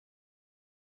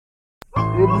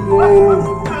Welcome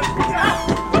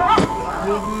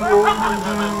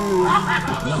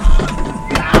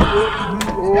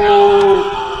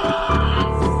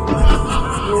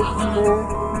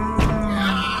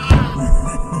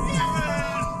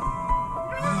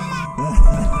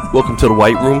to the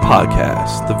White Room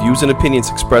Podcast. The views and opinions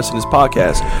expressed in this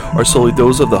podcast are solely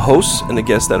those of the hosts and the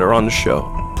guests that are on the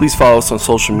show. Please follow us on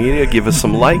social media, give us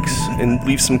some likes, and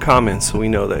leave some comments so we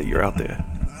know that you're out there.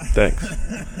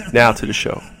 Thanks. Now to the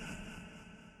show.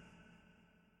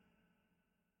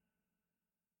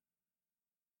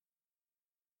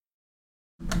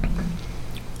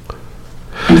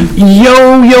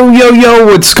 Yo,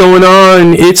 what's going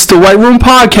on? It's the White Room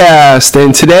Podcast,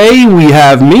 and today we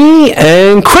have me,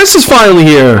 and Chris is finally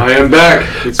here. I am back.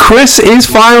 Chris is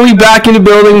finally back in the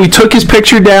building. We took his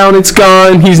picture down, it's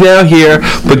gone, he's now here,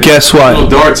 but guess what? No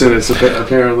darts in it,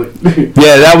 apparently.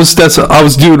 Yeah, we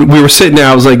were sitting there,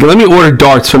 I was like, let me order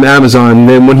darts from Amazon, and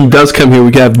then when he does come here,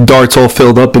 we can have darts all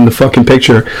filled up in the fucking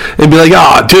picture, and be like,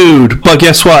 dude, but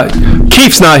guess what?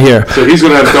 Keith's not here. So he's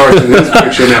going to have darts in his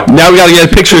picture now. Now we got to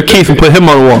get a picture of Keith and put him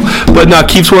on the wall. But no,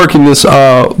 Keith's working this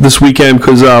weekend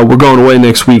because we're going away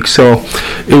next week. So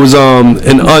it was an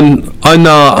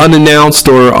unannounced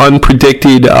or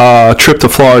unpredicted trip to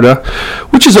Florida,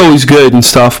 which is always good and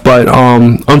stuff. But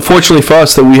unfortunately for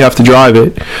us, that we have to drive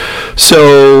it.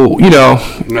 So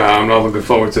Nah, I'm not looking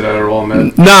forward to that at all,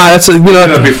 man. Nah, that's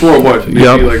before what?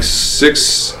 Maybe like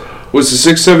 6. Was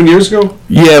it 6-7 years ago?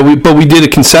 Yeah, but we did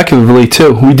it consecutively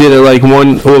too. We did it like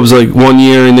 1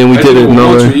 year, and then we did it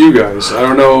another. Once with you guys. I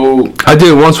don't know. I did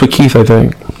it once with Keith, I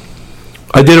think.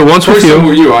 I did it once with you.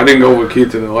 With you. I didn't go with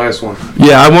Keith in the last one.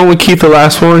 Yeah, I went with Keith the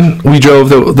last one. We drove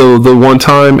the one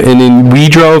time, and then me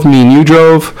and you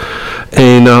drove.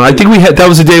 And I think that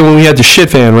was the day when we had the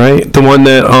shit van, right? The one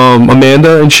that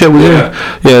Amanda and shit was in.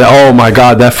 Yeah. Oh my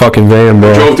god, that fucking van,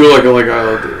 bro. We drove through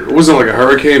it wasn't like a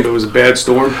hurricane, but it was a bad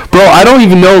storm. Bro, I don't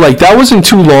even know, that wasn't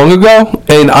too long ago,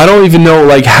 and I don't even know,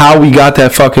 how we got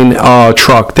that fucking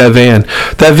truck, that van.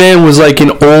 That van was,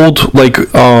 an old, It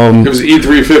was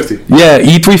E350. Yeah,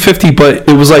 E350, but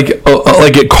it was, a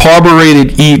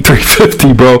carbureted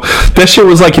E350, bro. That shit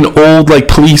was, an old,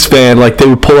 police van, they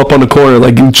would pull up on the corner,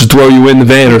 and just throw you in the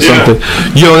van or something.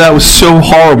 Yo, that was so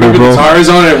horrible, bro. The tires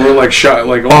on it were, shot,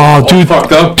 all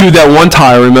fucked up. Dude, that one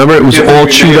tire, remember? It was all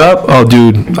chewed up. Oh,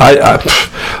 dude. Like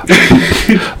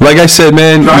I said,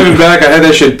 man. Driving back, I had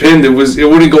that shit pinned. It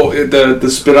wouldn't go, the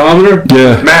speedometer.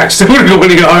 Yeah. Max. It wouldn't go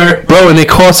any higher. Bro, and it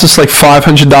cost us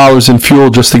 $500 in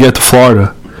fuel just to get to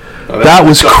Florida. That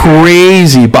was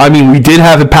crazy. But, we did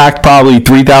have it packed probably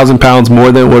 3,000 pounds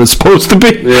more than what it's supposed to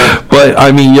be. Yeah. But,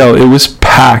 it was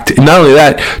packed. And not only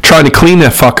that, trying to clean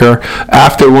that fucker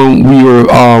after when we were,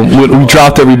 when we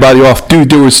dropped everybody off. Dude,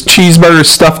 there was cheeseburgers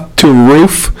stuffed to a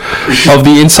roof of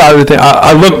the inside of the thing.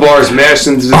 I looked. Bars mashed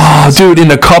into the dude, in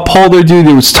the cup holder, dude,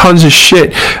 there was tons of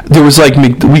shit. There was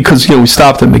because we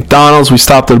stopped at McDonald's, we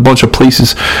stopped at a bunch of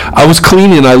places. I was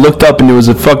cleaning, I looked up, and there was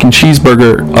a fucking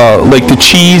cheeseburger, the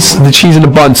cheese in the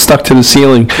bun stuck to the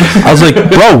ceiling. I was like,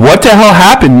 bro, what the hell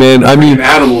happened, man?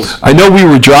 Animals. I know we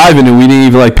were driving and we didn't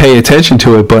even pay attention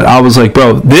to it, but I was like,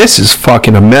 bro, this is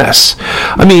fucking a mess.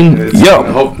 I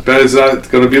hope that it's not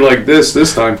going to be like this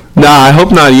time. Nah, I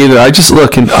hope not either. I just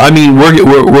look, and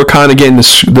we're kind of getting the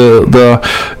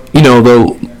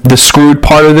screwed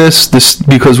part of this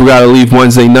because we got to leave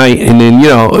Wednesday night, and then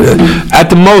at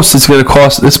the most it's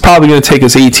probably going to take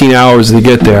us 18 hours to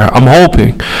get there. I'm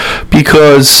hoping,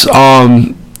 because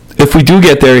if we do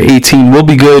get there at 18, we'll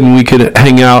be good and we could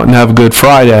hang out and have a good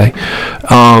Friday.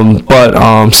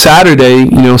 But Saturday,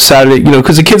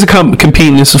 because the kids are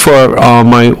competing. This is for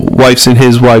my wife's and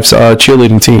his wife's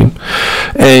cheerleading team,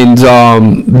 and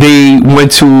they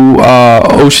went to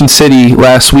Ocean City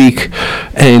last week,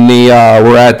 and they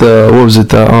were at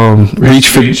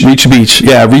Reach the Beach.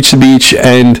 Yeah, Reach the Beach,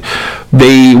 and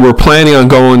they were planning on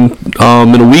going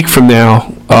in a week from now.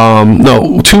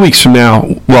 2 weeks from now.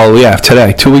 Well, yeah,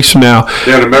 today. 2 weeks from now.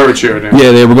 They had a Americheer now.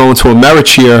 Yeah, they were going to a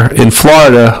Americheer in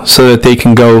Florida so that they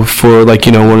can go for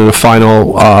one of the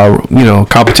final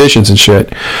competitions and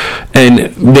shit.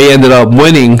 And they ended up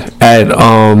winning at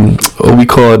we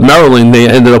call it Maryland. They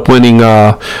ended up winning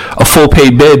a full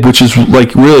paid bid, which is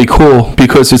really cool,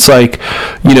 because it's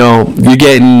you're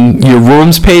getting your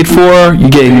rooms paid for, you're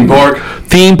getting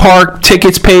theme park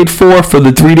tickets paid for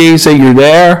the 3 days that you're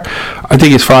there. I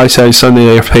think it's Friday, Saturday, Sunday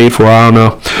they're paid for. I don't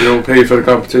know. You don't pay for the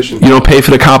competition. You don't pay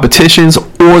for the competitions,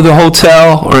 or the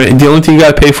hotel, or the only thing you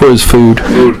got to pay for is food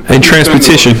and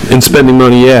transportation and spending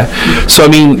money. Yeah. So I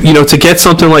mean, to get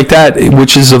something like that,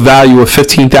 which is a value of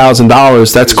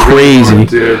 $15,000, that's crazy.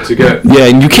 To get. Yeah,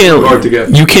 and you can't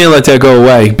let that go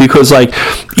away, because like,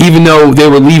 even though they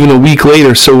were leaving a week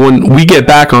later, so when we get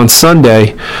back on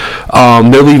Sunday,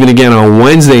 they're leaving again on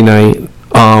Wednesday night.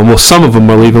 Well, some of them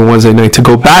are leaving Wednesday night to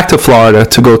go back to Florida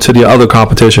to go to the other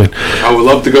competition. I would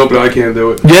love to go, but I can't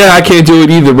do it. Yeah, I can't do it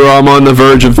either, bro. I'm on the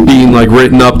verge of being like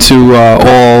written up to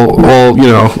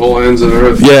all ends of the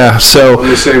earth. Yeah, so I'm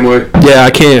the same way. Yeah,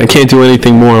 I can't do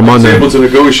anything more. I'm on there. I was able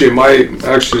to negotiate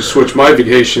actually switch my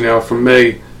vacation out from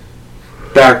May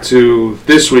back to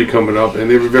this week coming up,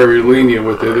 and they were very lenient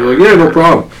with it. They're like, yeah, no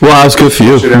problem. Well, that's good for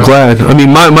you. I'm glad. I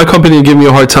mean, my company gave me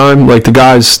a hard time. Like, the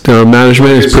guys, their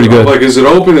management is pretty good. Like, is it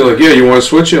open? They're like, yeah, you want to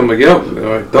switch it? I'm like, yeah, all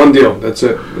right, done deal. That's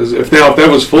it. If that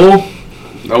was full,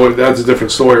 that's a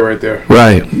different story right there.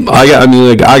 Right. I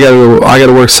got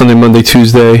to work Sunday, Monday,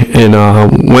 Tuesday, and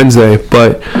Wednesday,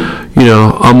 but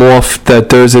I'm off that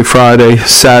Thursday, Friday,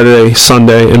 Saturday,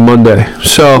 Sunday, and Monday.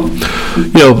 So,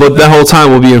 but that whole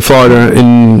time we'll be in Florida,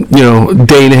 and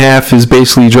day and a half is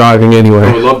basically driving anyway.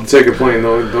 I would love to take a plane,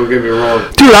 though. Don't get me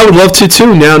wrong. Dude, I would love to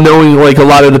too. Now knowing like a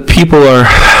lot of the people are,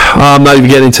 I'm not even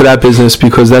getting into that business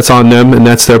because that's on them and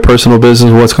that's their personal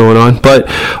business. What's going on? But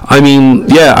I mean,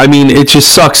 it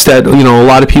just sucks that a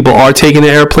lot of people are taking the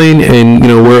airplane, and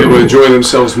we're able to enjoy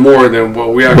themselves more than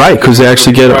what we actually. Right, because they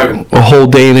actually get a whole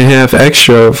day and a half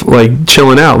extra of like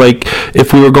chilling out. Like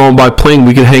if we were going by plane,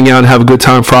 we could hang out and have a good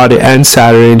time Friday and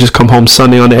Saturday and just come home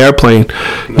Sunday on the airplane.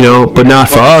 But not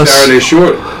for us. Saturday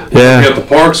short. Yeah. We at the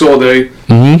parks all day.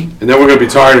 Mm-hmm. And then we're gonna be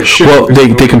tired as shit. Well,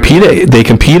 they compete at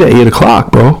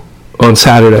 8:00, bro, on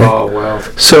Saturday. Oh wow.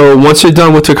 So once you're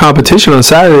done with your competition on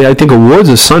Saturday, I think awards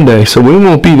is Sunday, so we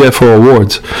won't be there for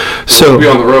awards. So we'll be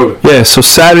on the road. Yeah. So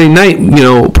Saturday night,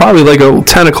 probably like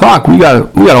 10:00, we got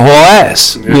a whole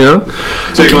ass. Yeah.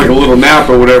 Take like a little nap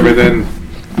or whatever, then.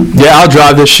 Yeah, I'll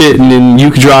drive this shit, and then you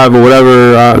can drive or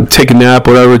whatever. Take a nap,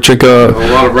 whatever. Drink a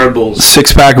lot of Red Bulls.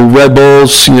 6-pack of Red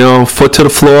Bulls. Foot to the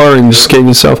floor, and just getting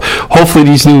yourself. Hopefully,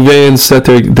 these new vans that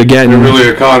they're getting. They're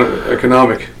really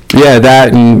economic. Yeah,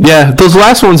 that and those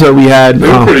last ones that we had. They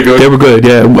were pretty good. They were good.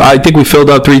 Yeah, I think we filled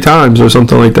up 3 times or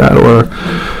something like that, or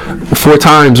 4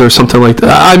 times or something like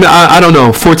that. I don't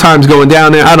know. 4 times going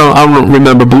down there. I don't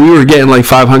remember, but we were getting like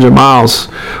 500 miles,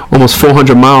 almost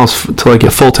 400 miles to like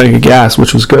a full tank of gas,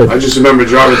 which was good. I just remember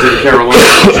driving to the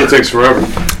Carolinas. It takes forever.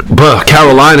 But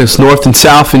Carolinas, north and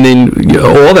south, and then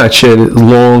all that shit is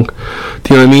long.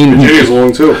 Do you know what I mean? Virginia's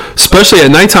long too. Especially at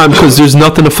nighttime because there's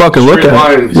nothing to fucking look at.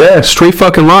 Lines. Yeah, straight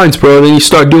fucking lines, bro. Then you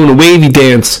start doing a wavy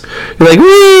dance. You're like,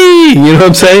 wee! You know what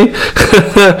I'm saying?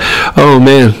 Oh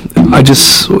man, I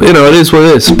just it is what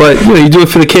it is. But you do it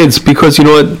for the kids because you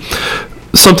know what.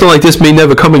 Something like this may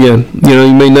never come again.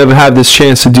 You may never have this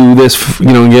chance to do this.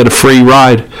 And get a free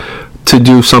ride to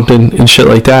do something and shit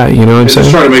like that. You know what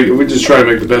I'm saying? We just try to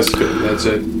make the best of it. And that's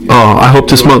it. Oh, I hope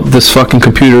this fucking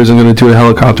computer isn't going to do a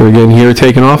helicopter again. You hear it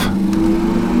taking off?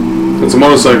 It's a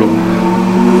motorcycle.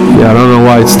 Yeah, I don't know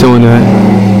why it's doing that.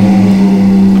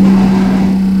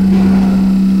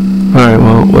 Alright,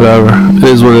 well, whatever. It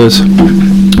is what it is.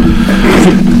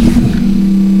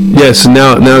 Yeah, so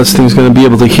now this thing's going to be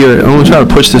able to hear it. I'm going to try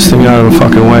to push this thing out of the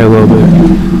fucking way a little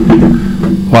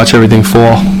bit. Watch everything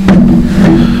fall.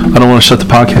 I don't want to shut the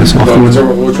podcast off.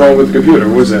 What's wrong with the computer?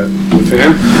 What was that? The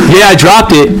fan? Yeah, I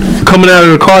dropped it coming out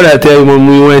of the car that day when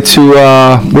we went to,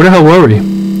 where the hell were we?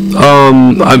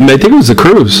 I think it was the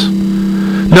cruise.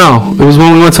 No, it was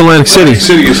when we went to Atlantic City.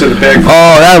 You said the bag.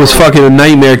 Oh, that was fucking a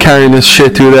nightmare carrying this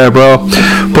shit through there, bro.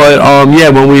 But yeah,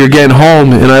 when we were getting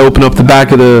home and I opened up the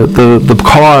back of the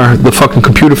car, the fucking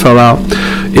computer fell out.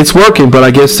 It's working, but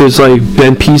I guess there's like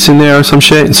bent piece in there or some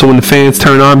shit. And so when the fans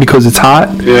turn on because it's hot,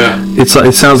 it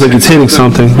sounds like it's hitting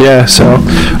something. Yeah, so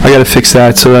I gotta fix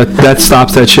that so that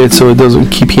stops that shit so it doesn't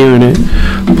keep hearing it.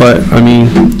 But I mean,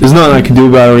 there's nothing I can do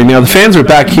about it right now. The fans are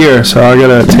back here, so I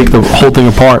gotta take the whole thing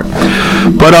apart.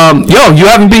 But you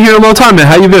haven't been here in a long time, man.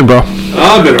 How you been, bro?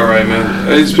 I've been alright, man.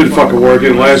 It's been fucking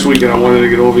working. Last weekend I wanted to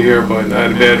get over here, but I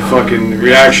had a bad fucking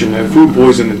reaction. I had food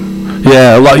poisoning.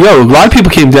 Yeah, a lot of people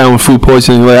came down with food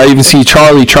poisoning. Like I even see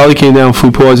Charlie. Charlie came down with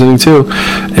food poisoning too,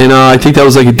 and I think that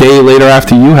was like a day later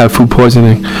after you had food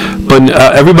poisoning. But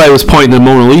everybody was pointing to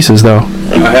Mona Lisa's though.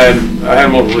 I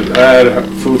had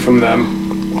food from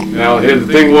them. Now here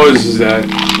the thing was that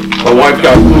my wife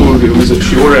got food.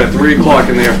 She ordered at 3:00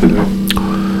 in the afternoon.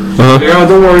 Yeah,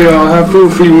 don't worry, I'll have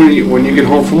food for you when you get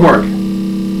home from work.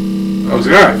 I was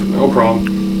like, alright, no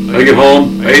problem. I get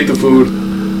home, I ate the food.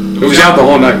 It was out the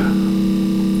whole night.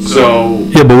 So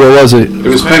Yeah, but what was it? it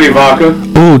was penny vodka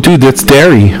Oh, dude, that's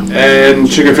dairy. and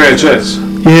chicken franchise.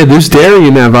 Yeah, there's dairy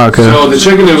in that vodka. So the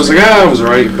chicken, it was like, it was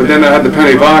alright. But then I had the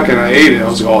penny vodka and I ate it. I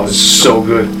was like, oh, this is so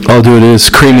good. Oh, dude, it is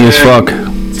creamy as fuck.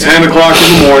 10 o'clock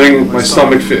in the morning, my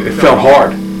stomach, it felt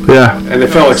hard. Yeah. And it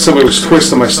felt like somebody was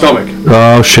twisting my stomach.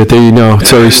 Oh, shit, there you know.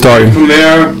 It's already And starting. from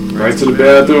there, right to the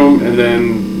bathroom, and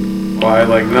then by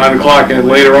like 9 o'clock and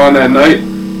later on that night,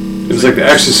 it was like The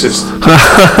Exorcist. Right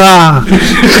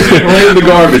in the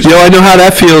garbage. Yo, I know how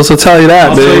that feels. I'll tell you that,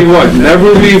 I'll tell you man. what,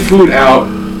 never leave food out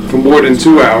for more than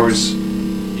 2 hours.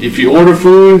 If you order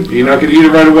food, you're not going to eat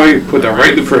it right away, put that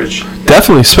right in the fridge.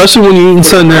 Definitely, especially when you're eating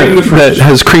something that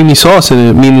has creamy sauce in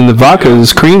it, meaning the vodka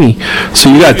is creamy. So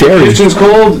you got If your dairy. kitchen's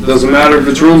cold, doesn't matter if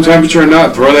it's room temperature or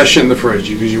not, throw that shit in the fridge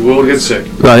because you will get sick.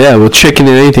 Oh, yeah, well, chicken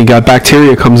and anything got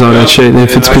bacteria comes on that shit, and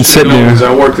if it's I been should sitting know, there. 'cause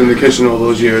I worked in the kitchen all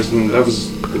those years, and that was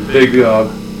a big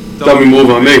dummy move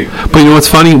on me. But you know what's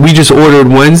funny? We just ordered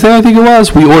Wednesday, I think it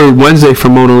was. We ordered Wednesday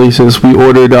from Mona Lisa's. We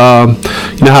ordered, you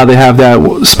know how they have that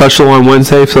special on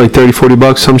Wednesday for like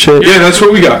 $30-$40, some shit? Yeah, that's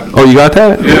what we got. Oh, you got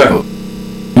that? Yeah.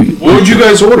 What would you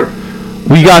guys order?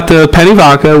 We got the penny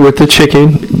vodka with the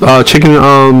chicken,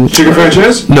 Chicken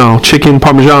franchise? no, chicken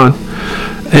parmesan.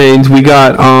 And we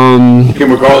got, Can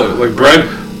we call it like bread?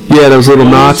 yeah, those little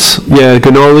knots. Yeah,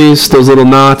 cannolis, those little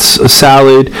knots, a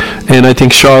salad, and I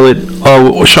think Charlotte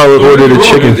ordered a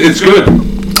chicken. It's good.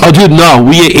 Oh, dude, no,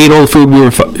 we ate all the food.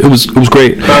 It was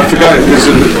great. But I forgot,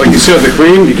 like you said, the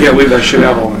cream, you can't leave that shit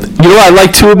out all night. You know what I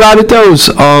like too about it though is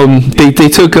they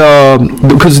took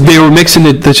because they were mixing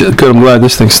it. Good, I'm glad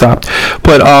this thing stopped.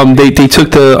 But they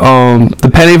took the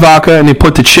penne vodka and they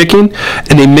put the chicken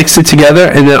and they mixed it together,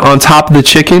 and then on top of the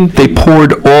chicken they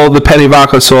poured all the penne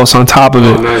vodka sauce on top of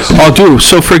it. Oh, nice. Oh, dude, it was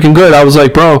so freaking good. I was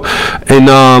like, bro, and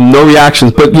no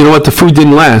reactions. But you know what? The food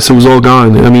didn't last. It was all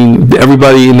gone. I mean,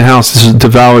 everybody in the house just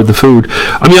devoured the food.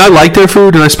 I mean, I like their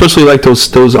food, and I especially like those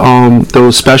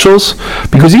specials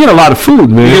because you get a lot of food,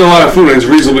 man. You get a lot of food and it's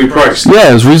reasonably priced.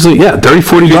 Yeah, it was reasonably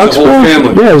 $30-$40 the whole bro.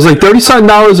 family. Yeah, it was like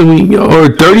 $30-something or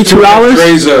 $32.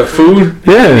 Trays of food.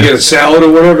 Yeah. You get a salad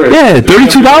or whatever. Yeah,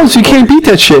 $32. You can't beat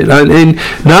that shit. And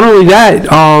not only that,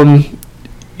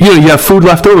 you know, you have food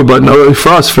left over, but no, for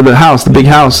us, for the house, the big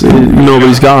house,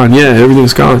 nobody's gone. Yeah,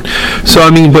 everything's gone. So I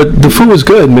mean, but the food was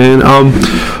good, man.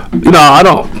 You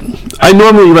know, I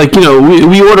normally, like, you know,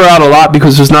 we order out a lot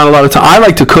because there's not a lot of time. I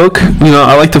like to cook. You know,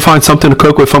 I like to find something to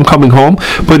cook if I'm coming home.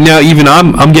 But now even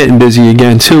I'm getting busy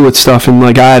again, too, with stuff. And,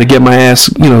 like, I had to get my ass,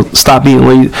 you know, stop being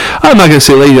lazy. I'm not going to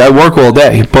say lazy. I work all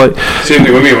day. But Same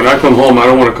thing with me. When I come home, I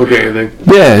don't want to cook anything.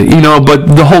 yeah, you know,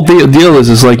 but the whole deal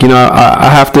is like, you know, I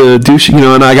have to do, you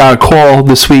know, and I got a call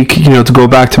this week, you know, to go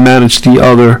back to manage the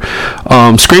other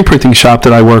screen printing shop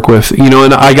that I work with, you know,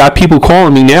 and I got people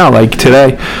calling me now, like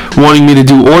today, wanting me to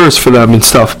do orders for them and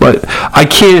stuff, but I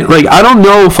can't, like, I don't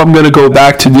know if I'm going to go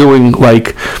back to doing,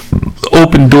 like,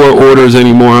 open door orders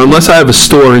anymore unless I have a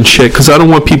store and shit, because I don't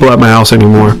want people at my house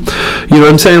anymore. You know what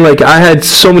I'm saying? Like, I had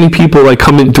so many people, like,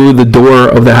 coming through the door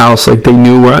of the house, like, they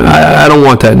knew where, I don't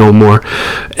want that no more.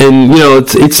 And, you know,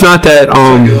 it's not that,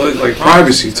 Like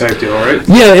privacy type deal, right?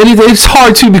 yeah, and it's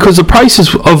hard too because the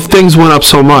prices of things went up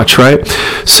so much, right?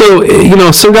 So, you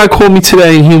know, some guy called me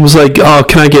today and he was like, "Oh,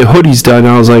 can I get hoodies done?" And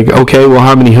I was like, "Okay, well,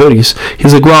 how many hoodies?"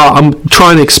 He's like, "Well, I'm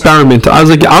trying to experiment." I was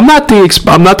like, I'm not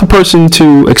the person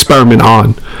to experiment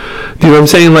on. You know what I'm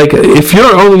saying? Like, if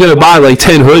you're only going to buy like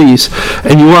 10 hoodies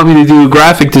and you want me to do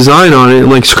graphic design on it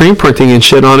and like screen printing and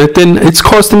shit on it, then it's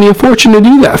costing me a fortune to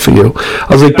do that for you. I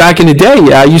was like, back in the day,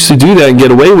 yeah, I used to do that and get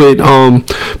away with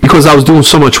because I was doing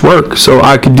so much work. So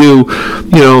I could do,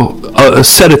 you know, a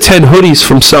set of 10 hoodies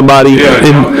from somebody. Yeah,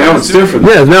 and, now it's different.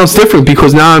 yeah, now it's different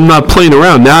because now I'm not playing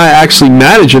around. Now I actually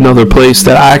manage another place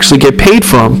that I actually get paid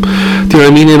from. Do you know what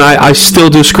I mean? And I still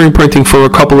do screen printing for a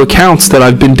couple of accounts that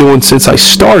I've been doing since I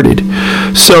started.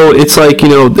 So it's like, you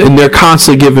know, and they're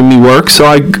constantly giving me work, so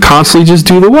I constantly just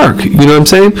do the work. You know what I'm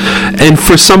saying? And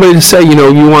for somebody to say, you know,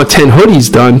 you want 10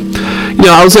 hoodies done, you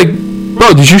know, I was like,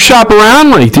 bro, did you shop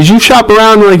around? Like, did you shop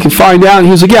around, like, and find out? And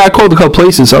he was like, yeah, I called a couple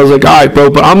places. I was like, all right, bro,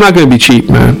 but I'm not going to be cheap,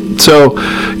 man. So,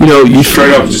 you know, you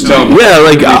Straight up, just tell them. yeah,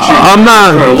 like, I'm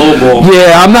not, Try to lowball.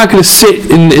 yeah, I'm not going to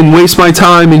sit and waste my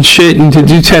time and shit and to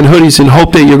do 10 hoodies and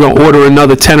hope that you're going to order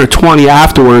another 10 or 20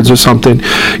 afterwards or something.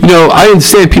 You know, I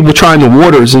understand people trying the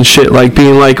waters and shit, like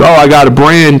being like, oh, I got a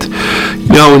brand,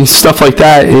 you know, and stuff like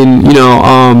that. And, you know,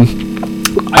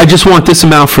 I just want this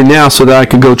amount for now so that I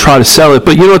can go try to sell it.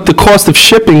 But you know what? The cost of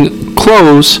shipping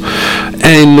clothes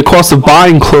and the cost of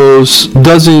buying clothes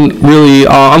doesn't really,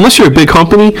 unless you're a big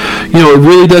company, it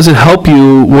really doesn't help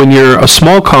you when you're a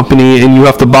small company and you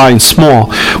have to buy in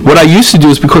small. What I used to do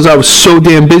is, because I was so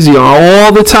damn busy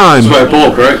all the time. That's by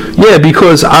bulk, right? Yeah,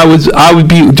 because I would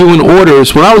be doing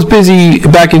orders when I was busy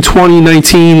back in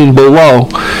 2019 and below.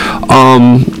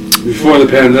 Before the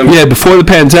pandemic. Yeah, before the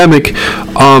pandemic,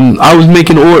 I was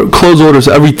making clothes orders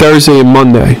every Thursday and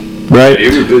Monday. Right? Yeah,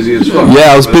 you were busy as fuck.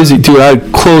 Yeah, I was busy, dude. I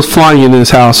had clothes flying in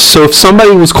this house. So if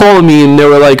somebody was calling me and they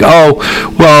were like, oh,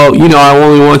 well, I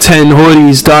only want 10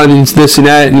 hoodies done and this and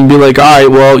that, and be like, all right,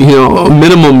 well,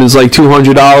 minimum is like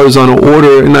 $200 on an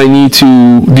order, and I need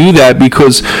to do that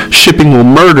because shipping will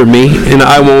murder me, and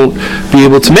I won't be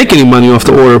able to make any money off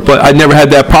the order. But I never had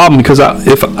that problem, because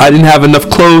if I didn't have enough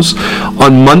clothes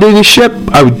on Monday to ship,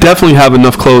 I would definitely have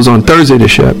enough clothes on Thursday to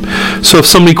ship. So if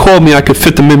somebody called me, I could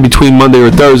fit them in between Monday or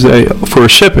Thursday for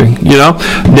shipping. Now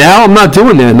I'm not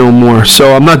doing that no more,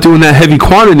 so I'm not doing that heavy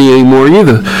quantity anymore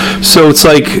either. So it's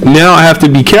like now I have to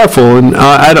be careful, and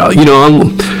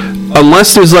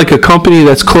unless there's like a company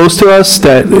that's close to us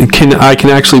that I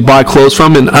can actually buy clothes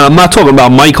from, and I'm not talking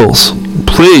about Michaels.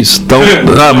 Please don't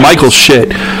Michaels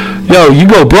shit. Yo, you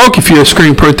go broke if you're a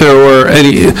screen printer or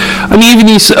any. I mean, even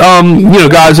these,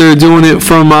 guys that are doing it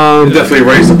from. They definitely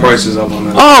raise the prices up on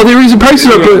that. Oh, they raise the prices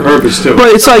up,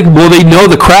 but it's like, well, they know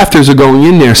the crafters are going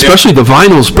in there, especially the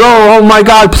vinyls, bro. Oh my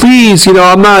God, please,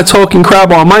 I'm not talking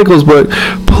crap on Michaels, but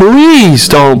please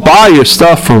don't buy your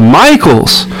stuff from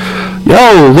Michaels.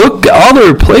 Yo, look at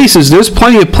other places. There's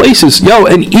plenty of places. Yo,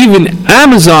 and even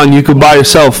Amazon, you could buy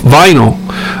yourself vinyl.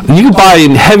 You can buy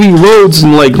in heavy loads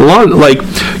and like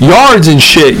yards and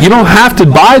shit. You don't have to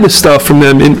buy the stuff from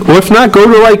them. Or if not,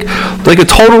 go to like a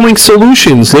Total Link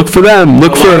Solutions. Look for them. A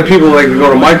lot of people like to go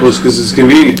to Michael's because it's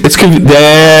convenient.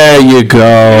 There you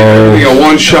go. You got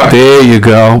one shot. There you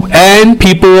go. And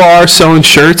people are selling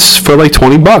shirts for like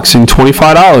 $20 and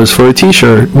 $25 for a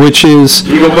T-shirt, which is.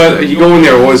 You go in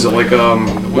there. What is it like?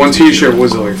 One T-shirt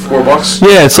was it like $4?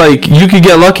 Yeah, it's like you could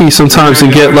get lucky sometimes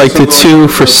and get like the 2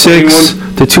 for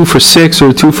 $6, the 2 for $6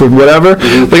 or 2 for whatever.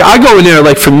 Mm-hmm. Like I go in there,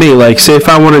 like for me, like say if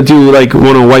I want to do like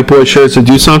one of whiteboard shirts or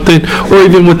do something, or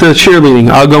even with the cheerleading,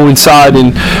 I'll go inside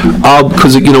and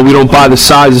because we don't buy the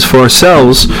sizes for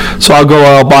ourselves, so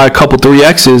I'll buy a couple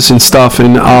 3X's and stuff,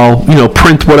 and I'll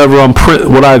print what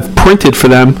I've printed for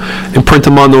them and print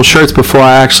them on those shirts before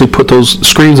I actually put those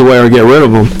screens away or get rid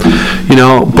of them.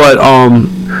 But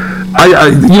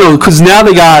because now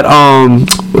they got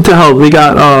what the hell? They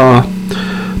got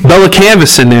Bella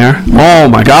Canvas in there. Oh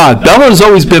my God, Bella's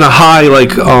always been a high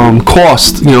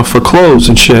cost for clothes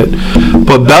and shit.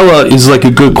 But Bella is like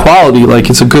a good quality. Like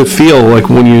it's a good feel. Like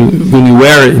when you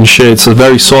wear it and shit, it's a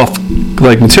very soft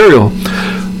material.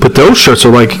 But those shirts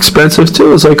are like expensive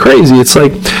too. It's like crazy. It's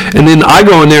like, and then I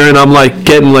go in there and I'm like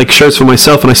getting like shirts for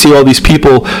myself, and I see all these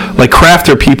people, like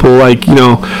crafter people, like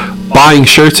buying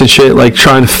shirts and shit, like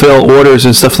trying to fill orders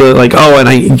and stuff like, oh, and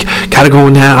I gotta go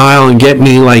in that aisle and get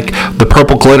me like the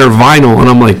purple glitter vinyl, and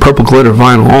I'm like, purple glitter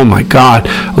vinyl, oh my God.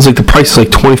 I was like, the price is like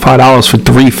 $25 for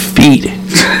 3 feet.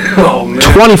 Oh, man.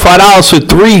 $25 for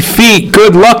 3 feet.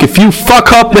 Good luck if you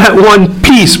fuck up that one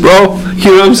piece, bro.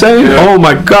 You know what I'm saying? Yeah. Oh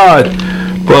my God.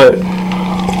 But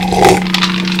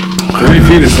 3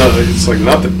 feet is nothing. It's like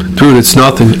nothing. Dude, it's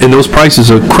nothing. And those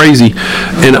prices are crazy.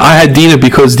 And I had Dina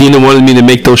because Dina wanted me to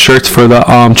make those shirts for the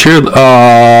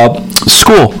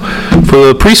school, for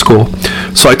the preschool.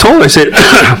 So I told her, I said,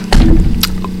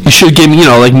 you should give me,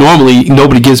 like normally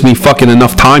nobody gives me fucking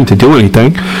enough time to do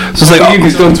anything. So it's like, oh,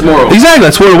 he's done tomorrow. Exactly,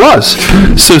 that's what it was.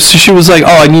 So she was like,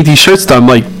 oh, I need these shirts done.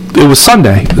 Like, it was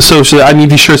Sunday. So she said, I need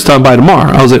these shirts done by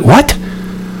tomorrow. I was like, what?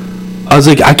 I was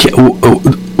like, I can't.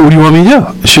 What do you want me to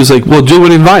do? She was like, well, do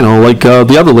it in vinyl, like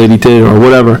the other lady did, or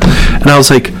whatever. And I was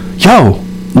like, yo,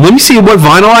 let me see what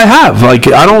vinyl I have. Like,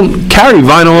 I don't carry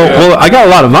vinyl. Yeah. Well, I got a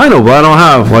lot of vinyl, but I don't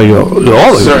have like all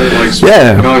of it.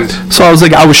 Yeah. Guns. So I was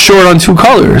like, I was short on 2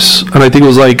 colors, and I think it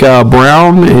was like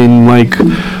brown and like.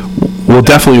 Well,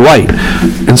 definitely white.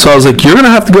 And so I was like, you're going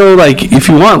to have to go, like, if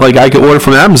you want, like, I could order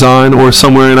from Amazon or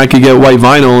somewhere and I could get white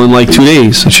vinyl in, like, 2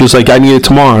 days. And she was like, I need it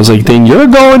tomorrow. I was like, then you're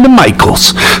going to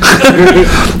Michael's.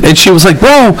 And she was like,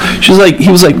 bro, she was like,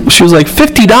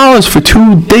 $50 for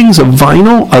 2 things of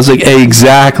vinyl? I was like,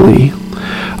 exactly.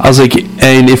 I was like,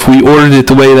 and if we ordered it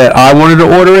the way that I wanted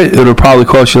to order it, it would probably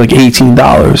cost you, like,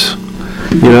 $18.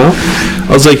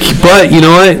 I was like, but you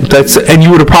know what? And you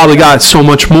would have probably got so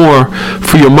much more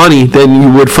for your money than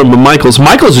you would from the Michaels.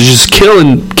 Michaels is just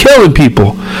killing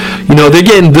people. You know,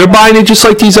 they're buying it just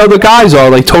like these other guys are,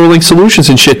 like Total Link Solutions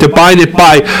and shit. They're buying it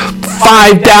by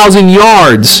 5,000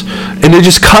 yards, and they're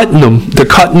just cutting them. They're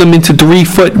cutting them into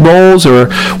 3-foot rolls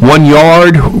or 1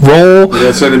 yard roll,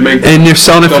 and they're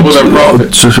selling it for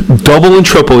double and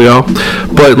triple, yo.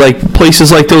 But like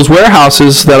places like those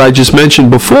warehouses that I just mentioned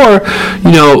before,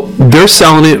 you know, they're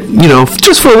selling it, you know,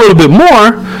 just for a little bit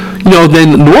more, you know,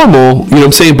 than normal. You know what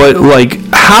I'm saying? But like,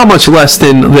 how much less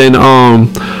than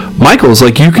Michael's?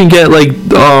 Like, you can get like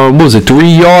what was it, 3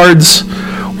 yards?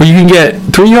 Or you can get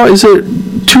 3 yards? Is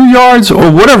it 2 yards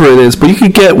or whatever it is? But you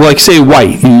could get, like, say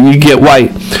white. You get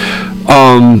white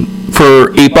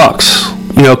for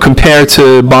 $8. You know, compared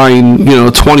to buying, you know,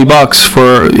 $20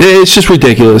 for, it's just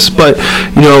ridiculous. But,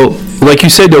 you know, like you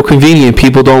said, they're convenient.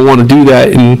 People don't want to do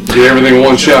that, and get everything in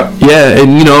one shot. Yeah,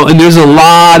 and you know, and there's a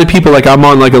lot of people, like I'm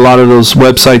on like a lot of those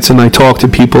websites, and I talk to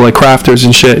people like crafters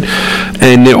and shit,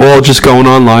 and they're all just going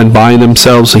online, buying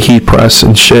themselves a heat press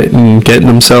and shit, and getting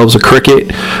themselves a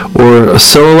Cricut or a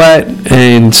Silhouette,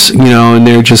 and you know, and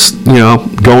they're just, you know,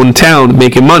 going to town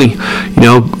making money. You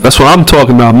know, that's what I'm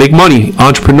talking about. Make money,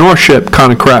 entrepreneurship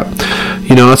kind of crap.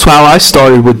 You know, that's how I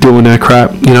started with doing that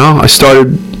crap. You know, I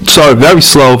started very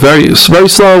slow, very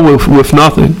slow with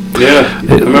nothing. Yeah,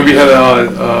 I remember you had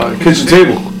a kitchen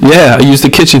table. Yeah, I used the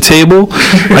kitchen table.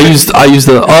 I used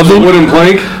the oven. Wooden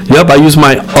plank. Yep, I used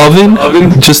my oven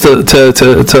just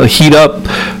to heat up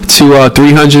to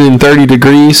 330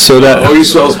 degrees, so that. Oh, you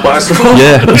smell plastisol?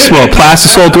 Yeah, you smell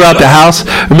plastisol throughout the house.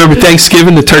 Remember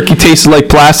Thanksgiving, the turkey tasted like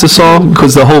plastisol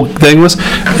because the whole thing was.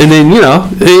 And then, you know,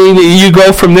 you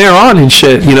go from there on and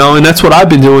shit, you know, and that's what I've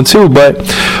been doing too. But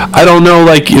I don't know,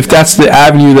 like, if that's the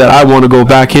avenue that I want to go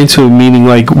back into, meaning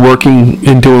like working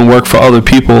and doing work for other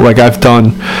people, like I've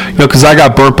done. You know, because I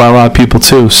got burnt by a lot of people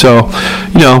too. So,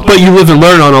 you know, but you live and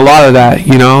learn on a lot of that,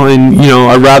 you know. And you know,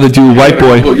 I'd rather do white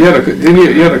boy. You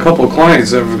had a couple of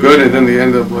clients that were good, and then they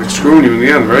end up like screwing you in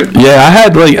the end, right? Yeah, I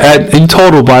had like in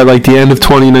total by like the end of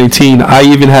 2019, I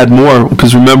even had more,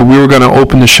 because remember we were going to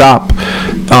open the shop.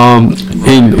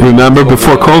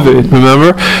 Before COVID,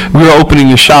 remember we were opening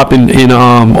the shop in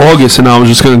August, and I was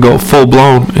just going to go full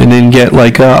blown and then get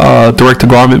like a direct to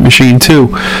garment machine too,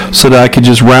 so that I could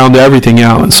just round everything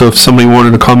out. And so if somebody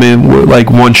wanted to come in with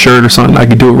like one shirt or something, I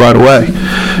could do it right away,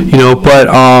 you know. But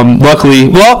luckily,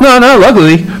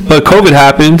 but COVID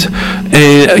happened,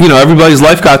 and you know, everybody's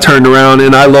life got turned around,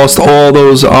 and I lost all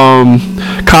those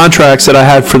contracts that I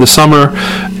had for the summer.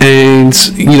 And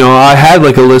you know, I had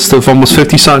like a list of almost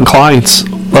 50-something clients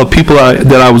of people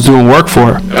that I was doing work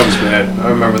for. That was bad. I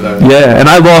remember that. Yeah, and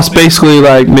I lost basically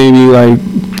like maybe like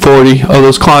 40 of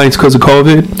those clients because of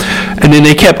COVID, and then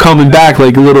they kept coming back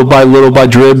like little by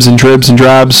dribs and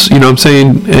drabs, you know what I'm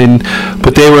saying?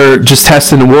 But they were just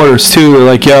testing the waters too. They're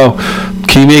like, yo,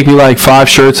 can you make me like 5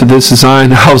 shirts of this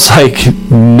design? I was like,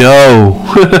 no.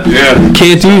 Yeah.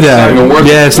 Can't do that.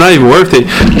 It's not even worth it.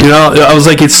 You know, I was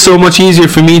like, it's so much easier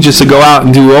for me just to go out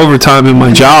and do overtime in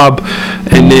my job,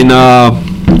 and then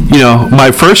you know,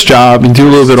 my first job, and do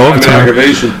a little bit of overtime.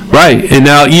 Right.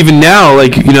 And even now,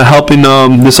 like, you know, helping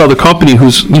this other company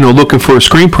who's, you know, looking for a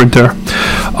screen printer.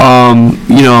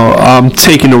 You know, I'm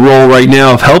taking the role right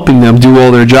now of helping them do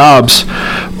all their jobs.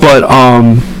 But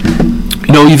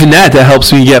you know, even that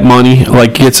helps me get money.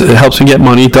 Like, it helps me get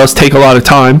money. It does take a lot of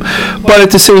time, but at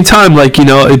the same time, like, you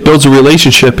know, it builds a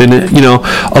relationship, and it, you know,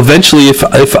 eventually, if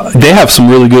they have some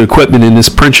really good equipment in this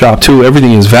print shop too.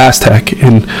 Everything is Vastec,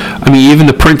 and I mean, even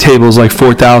the print table is like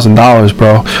 $4,000,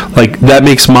 bro. Like, that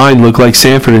makes mine look like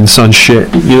Sanford and Son shit.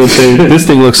 You know what I'm saying? This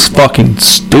thing looks fucking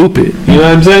stupid. You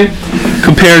know what I'm saying?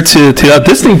 Compared to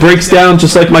this thing breaks down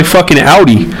just like my fucking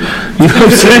Audi. You know what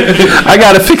I'm saying? I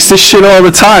gotta fix this shit all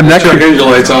the time. That check engine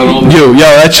lights on all the time. Yo,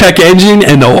 that check engine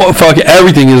and the fuck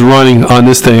everything is running on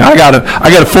this thing. I got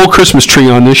a full Christmas tree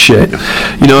on this shit.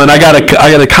 You know, and I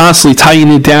gotta constantly tighten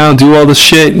it down, do all this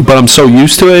shit. But I'm so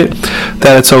used to it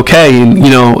that it's okay. And you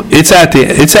know, it's at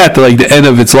the like the end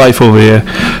of its life over here.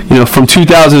 You know, from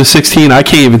 2016, I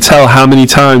can't even tell how many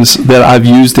times that I've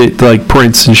used it to like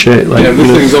prints and shit. Like, yeah,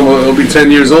 this thing's almost, it'll be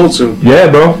 10 years old soon. Yeah,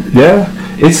 bro. Yeah.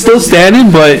 It's still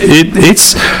standing, but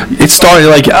it's starting,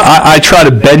 like, I try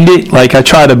to bend it, like, I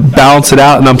try to balance it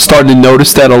out, and I'm starting to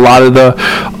notice that a lot of the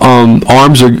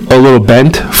arms are a little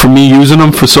bent from me using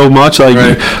them for so much, like,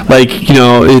 right. Like, you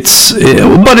know,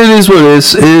 but it is what it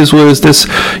is. It is what it is. This,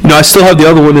 you know, I still have the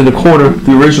other one in the corner,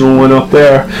 the original one up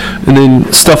there, and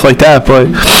then stuff like that, but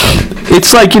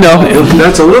it's like, you know.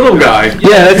 That's a little guy.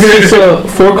 Yeah, it's a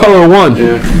 4-color one,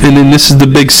 yeah. And then this is the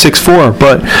big 6'4",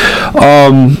 but,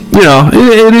 you know,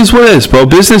 it is what it is, bro.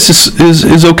 Business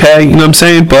is okay, you know what I'm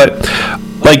saying? But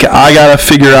like I gotta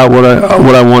figure out what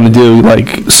I want to do,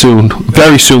 like soon,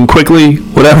 very soon, quickly,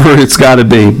 whatever it's got to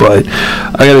be. But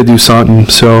I gotta do something.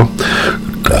 So,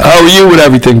 how are you with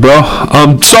everything, bro?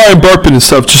 Sorry I'm burping and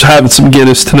stuff. Just having some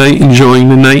Guinness tonight, enjoying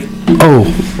the night. Oh,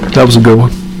 that was a good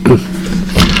one.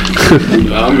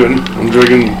 I'm good.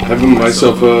 I'm having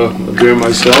myself a beer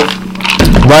myself.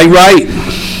 Right.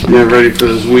 Yeah, ready for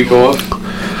this week off.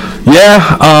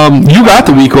 Yeah, you got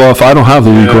the week off. I don't have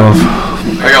the week off.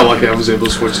 I got lucky. I was able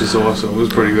to switch this off, so it was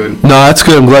pretty good. No, that's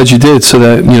good. I'm glad you did, so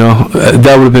that,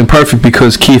 that would have been perfect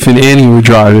because Keith and Annie were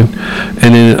driving,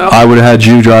 and then I would have had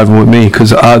you driving with me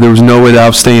because there was no way that I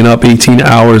was staying up 18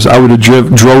 hours. I would have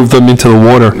drove them into the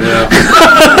water. Yeah.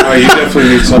 You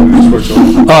definitely need something to switch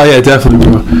on. Oh, yeah, definitely,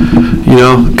 bro.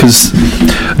 Because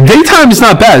daytime is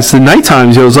not bad. It's the nighttime.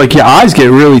 It's like your eyes get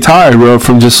really tired, bro,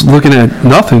 from just looking at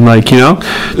nothing. Thank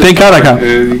God I got...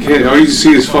 You can't... All you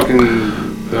see is fucking...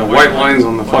 white lines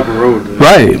on the fucking road.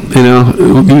 Right.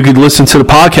 You could listen to the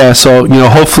podcast. So,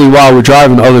 hopefully while we're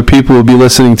driving, other people will be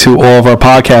listening to all of our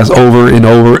podcasts over and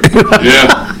over.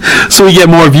 Yeah. So we get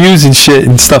more views and shit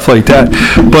and stuff like that.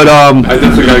 But I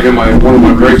definitely gotta get one of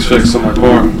my brakes fixed on my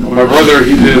car. My brother,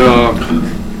 he did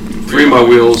 3 of my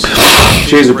wheels,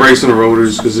 changed the brakes on the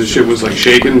rotors because the shit was like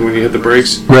shaking when you hit the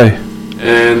brakes. Right.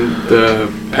 And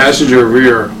the passenger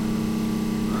rear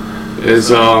is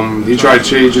he tried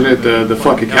changing it, the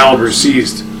fucking caliper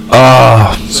seized.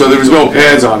 So there was no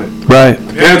pads on it. Right.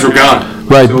 The pads were gone.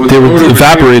 Right. So they were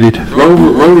evaporated.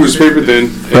 Rotor was paper thin.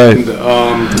 Right. And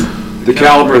the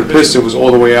caliper and piston was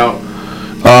all the way out.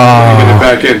 Get it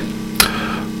back in.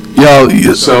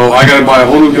 So I gotta buy a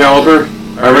whole new caliper.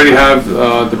 I already have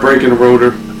the brake and the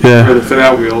rotor for the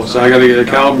fit-out wheel, so I gotta get a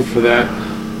caliper for that,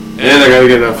 and I gotta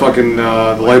get a fucking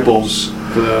the light bulbs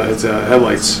for the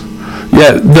headlights.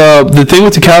 Yeah, the thing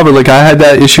with the caliper, like I had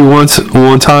that issue one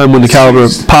time when the caliper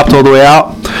popped all the way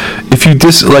out. If you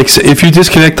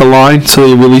disconnect the line so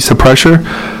you release the pressure,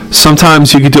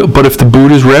 sometimes you could do it, but if the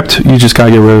boot is ripped, you just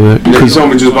gotta get rid of it. Yeah, you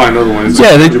told me just buy another one. It's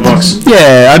 $100.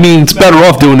 Yeah, I mean it's better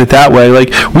off doing it that way.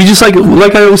 Like we just like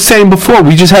I was saying before,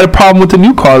 we just had a problem with the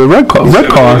new car, the red car.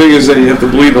 The thing is that you have to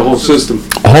bleed the whole system.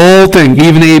 Whole thing,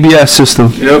 even the ABS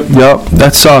system. Yep,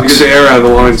 that sucks. You get the air out of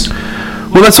the lines.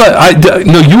 Well, that's why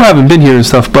no, you haven't been here and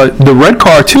stuff, but the red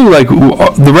car too. Like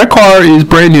the red car is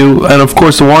brand new, and of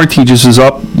course the warranty just is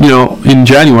up, in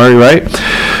January, right?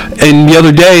 And the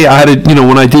other day I had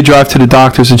when I did drive to the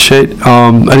doctors and shit,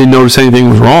 I didn't notice anything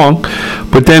was wrong.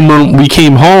 But then when we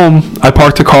came home, I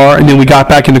parked the car, and then we got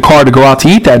back in the car to go out to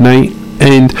eat that night,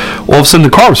 and all of a sudden the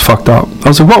car was fucked up. I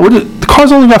was like, what? The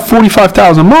car's only got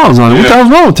 45,000 miles on it. What the hell's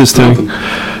wrong with this thing?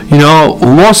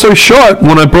 Long story short,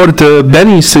 when I brought it to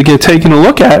Benny's to get taken a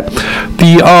look at,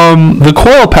 the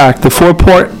coil pack, the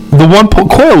one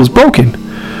coil was broken.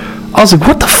 I was like,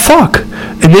 what the fuck?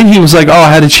 And then he was like,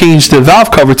 I had to change the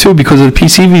valve cover too because the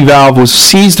PCV valve was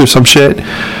seized or some shit.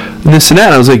 And this and that.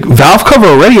 And I was like, valve cover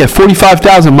already at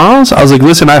 45,000 miles? I was like,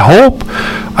 listen, I hope,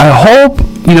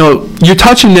 you're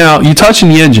touching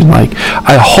the engine. Like,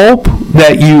 I hope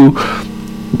that you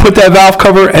put that valve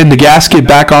cover and the gasket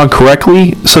back on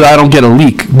correctly so that I don't get a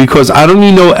leak, because I don't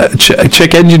need no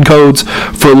check engine codes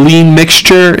for lean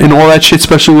mixture and all that shit,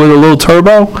 especially with a little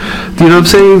turbo. Do you know what I'm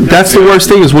saying? That's the worst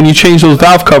thing is when you change those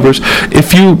valve covers.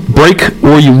 If you break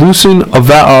or you loosen a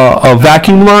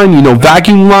vacuum line,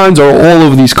 vacuum lines are all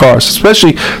over these cars,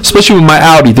 especially with my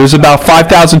Audi. There's about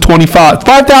 5,025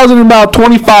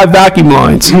 vacuum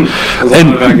lines.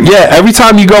 And yeah, every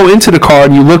time you go into the car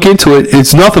and you look into it,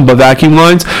 it's nothing but vacuum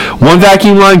lines. One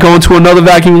vacuum line going to another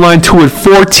vacuum line, to a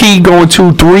 4T going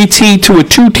to 3T to a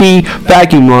 2T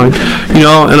vacuum line,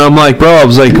 and I'm like, bro, I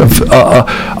was like,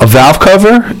 a valve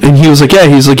cover? And he was like, yeah.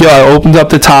 He's like, I opened up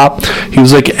the top. He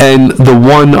was like, and the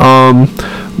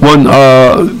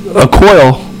a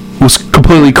coil was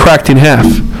completely cracked in half,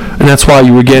 and that's why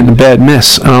you were getting a bad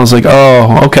miss. And I was like,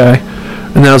 oh, okay.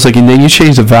 And then I was like, and then you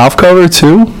changed the valve cover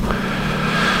too?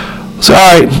 So,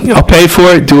 all right, I'll pay for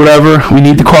it, do whatever. We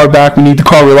need the car back. We need the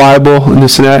car reliable and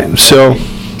this and that. So,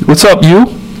 what's up, you?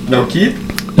 No, Keith?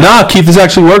 Nah, Keith is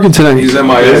actually working tonight. He's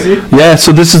MIA. Yeah,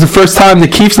 so this is the first time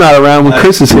that Keith's not around when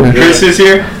Chris is here. Chris is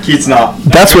here, Keith's not.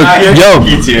 That's what, yo,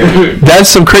 Keith's here. That's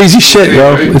some crazy shit,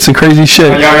 yo. It's some crazy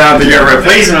shit. You're going to have to get a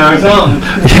replacement or something.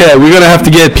 Yeah, we're going to have to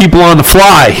get people on the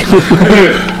fly.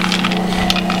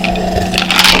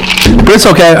 But it's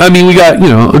okay. I mean, we got,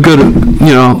 a good,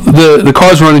 the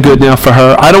car's running good now for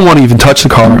her. I don't want to even touch the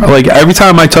car. Like, every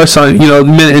time I touch on,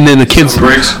 and then the kids,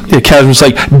 brakes. Yeah, Catherine's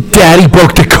like, Daddy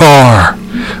broke the car.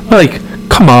 Like,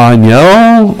 Come on,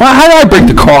 yo. Well, how did I break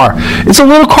the car? It's a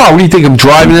little car. What do you think? I'm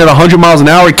driving at 100 miles an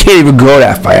hour? I can't even go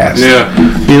that fast. Yeah.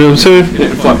 You know what I'm saying?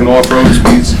 Hitting fucking off-road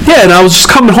speeds. Yeah, and I was just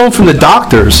coming home from the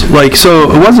doctors. Like,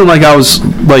 so it wasn't like I was,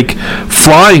 like,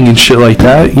 flying and shit like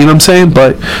that. You know what I'm saying?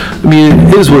 But, I mean,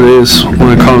 it is what it is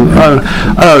when it comes. I don't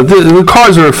know. The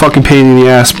cars are a fucking pain in the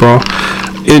ass, bro.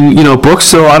 And, you know, Brooke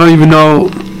still, I don't even know.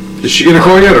 Is she in a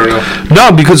car yet or no?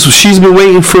 No, because she's been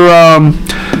waiting for,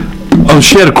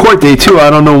 she had a court date too. I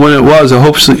don't know when it was. I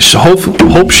hope she's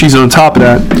on top of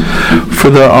that.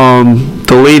 For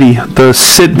the lady, the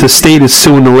state is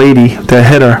suing the lady that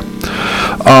hit her.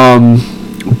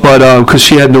 But because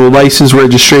she had no license,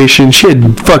 registration, she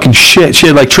had fucking shit. She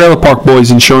had like Trailer Park Boys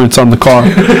insurance on the car.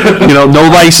 You know, no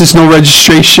license, no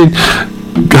registration.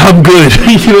 I'm good.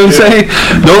 You know what I'm saying?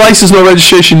 No license, no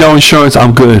registration, no insurance.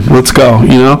 I'm good. Let's go.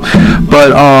 You know,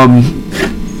 but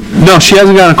no, she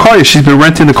hasn't gotten a car yet. She's been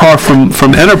renting a car from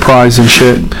Enterprise and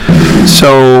shit.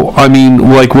 So, I mean,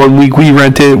 like 1 week we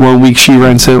rent it, 1 week she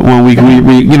rents it, 1 week we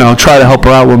you know, try to help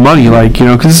her out with money, like, you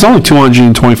know, because it's only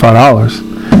 $225.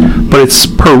 But it's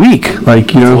per week,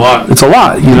 like, you know, it's a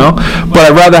lot, you know. But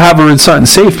I'd rather have her in something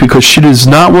safe because she does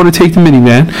not want to take the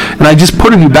minivan. And I just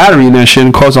put a new battery in that shit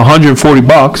and it cost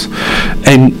 $140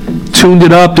 and tuned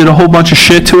it up, did a whole bunch of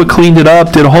shit to it, cleaned it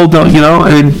up, did a whole, you know.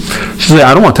 And she's like,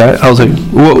 I don't want that. I was like,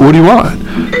 what do you want?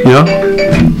 You know,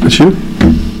 that's you.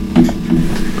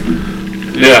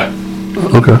 Yeah.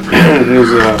 Okay.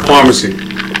 There's a pharmacy.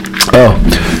 Oh,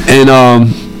 and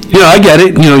you know, I get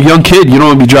it. You know, young kid, you don't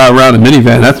want to be driving around in a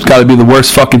minivan. That's got to be the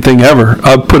worst fucking thing ever.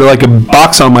 I'd put like a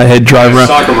box on my head, drive around.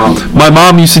 Soccer mom. My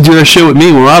mom used to do that shit with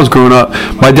me when I was growing up.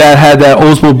 My dad had that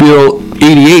Oldsmobile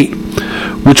 88,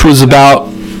 which was about,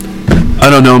 I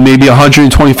don't know, maybe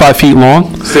 125 feet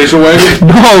long. Station wagon?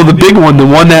 No, the big one, the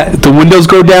one that the windows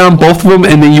go down, both of them,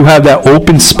 and then you have that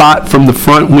open spot from the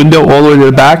front window all the way to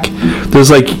the back. There's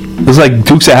like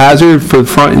Dukes of Hazzard for the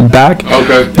front and back.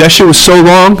 Okay. That shit was so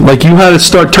long, like you had to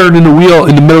start turning the wheel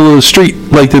in the middle of the street,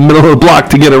 like the middle of the block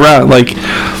to get around, like,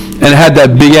 and it had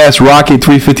that big ass Rocket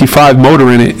 355 motor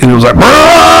in it, and it was like,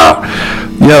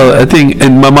 yo, I think,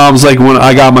 and my mom's like, when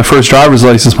I got my first driver's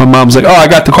license, my mom's like, oh, I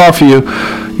got the car for you.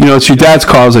 You know, it's your dad's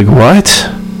car. I was like, what?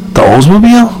 The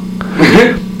Oldsmobile?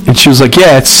 And she was like,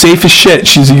 yeah, it's safe as shit.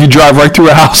 She's like, you drive right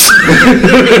through a house.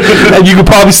 And you could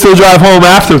probably still drive home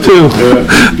after, too. Yeah.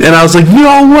 And I was like,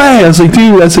 no way. I was like,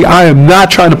 dude, I am not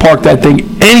trying to park that thing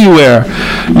anywhere.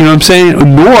 You know what I'm saying?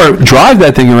 Nor drive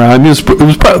that thing around. I mean, it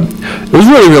was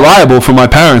really reliable for my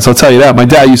parents, I'll tell you that. My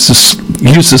dad used to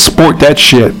sport that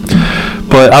shit.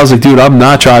 But I was like, dude, I'm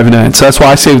not driving that. So that's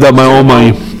why I saved up my own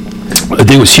money. I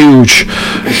think it was huge.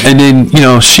 And then, you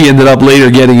know, she ended up later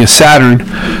getting a Saturn,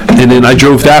 and then I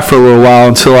drove that for a little while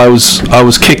until I was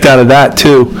kicked out of that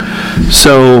too.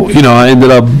 So, you know, I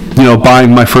ended up, you know,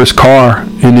 buying my first car,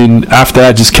 and then after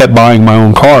that I just kept buying my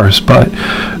own cars. But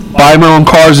buying my own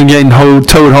cars and getting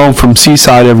towed home from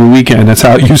Seaside every weekend, that's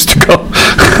how it used to go.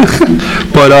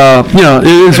 But you know, it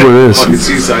is what it is. Fucking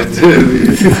Seaside.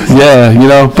 Yeah, you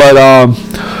know, but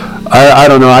I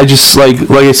don't know. I just, like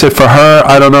I said, for her,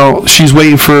 I don't know. She's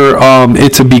waiting for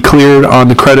it to be cleared on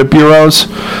the credit bureaus.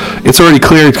 It's already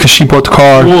cleared because she bought the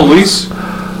car. You want a lease?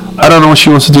 I don't know what she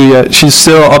wants to do yet. She's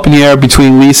still up in the air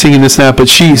between leasing and this and that. But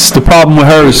the problem with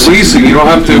her is leasing. You don't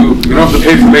have to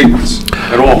pay for maintenance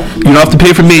at all. You don't have to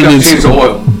pay for maintenance. You have to change the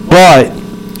oil. But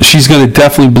she's gonna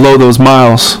definitely blow those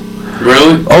miles.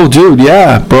 Really? Oh, dude,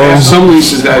 yeah, bro. There's some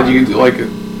leases that you like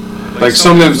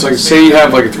some of them. It's like, say you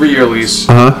have like a 3-year lease.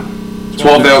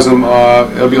 12,000.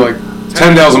 It'll be like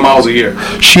 10,000 miles a year.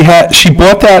 She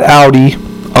bought that Audi.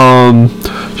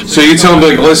 So you tell them,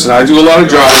 like, listen, I do a lot of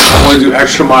driving. I want to do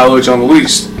extra mileage on the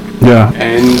lease. Yeah.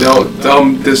 And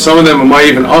some of them might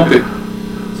even up it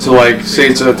to, like, say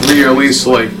it's a 3-year lease to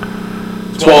like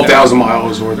 12,000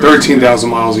 miles or 13,000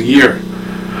 miles a year.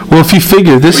 Well, if you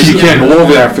figure this, but you can't go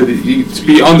over that to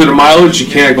be under the mileage. You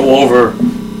can't go over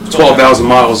 12,000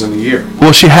 miles in a year.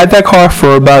 Well, she had that car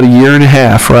for about a year and a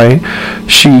half, right?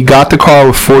 She got the car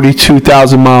with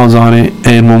 42,000 miles on it,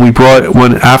 and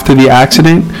when after the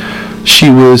accident, she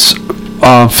was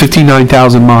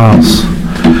 59,000 miles.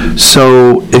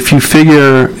 So if you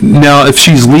figure now, if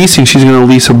she's leasing, she's going to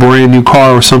lease a brand new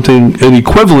car or something, the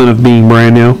equivalent of being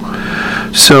brand new.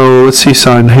 So let's see,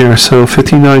 son here. So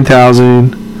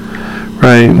 59,000,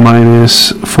 right,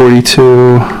 minus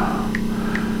 42.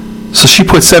 So she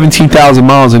put 17,000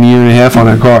 miles in a year and a half on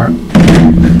that car,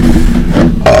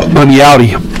 on the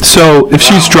Audi. So if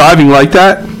she's driving like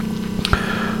that,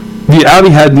 the Audi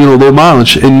had low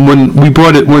mileage, and when we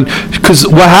brought it, because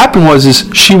what happened is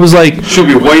she was like, Should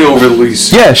be way over the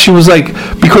lease. yeah, she was like,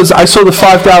 because I saw the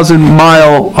 5,000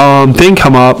 mile thing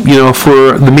come up,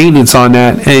 for the maintenance on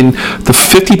that, and the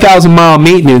 50,000 mile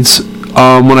maintenance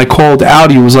when I called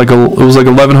Audi was like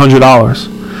 $1,100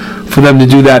 for them to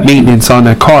do that maintenance on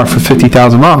that car for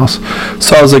 50,000 miles.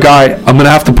 So I was like, all right, I'm gonna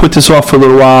have to put this off for a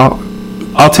little while.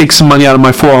 I'll take some money out of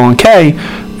my 401k,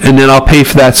 and then I'll pay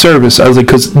for that service. I was like,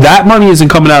 because that money isn't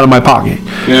coming out of my pocket,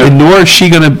 and nor is she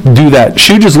gonna do that.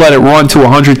 She would just let it run to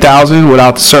 100,000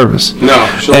 without the service. No,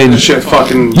 she'll let the shit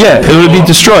fucking. Yeah, it would be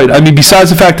destroyed. I mean, besides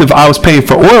the fact that I was paying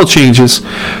for oil changes,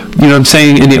 you know what I'm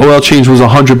saying, and the oil change was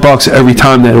 $100 every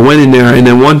time that it went in there. And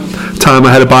then one time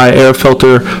I had to buy an air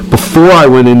filter before I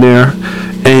went in there,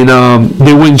 and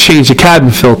they wouldn't change the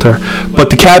cabin filter, but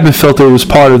the cabin filter was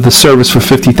part of the service for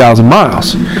 50,000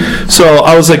 miles. So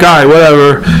I was like, all right,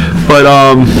 whatever. But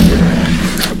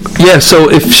yeah, so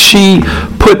if she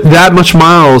put that much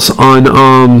miles on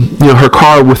her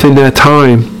car within that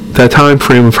time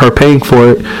frame of her paying for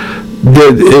it,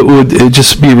 it'd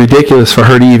just be ridiculous for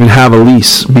her to even have a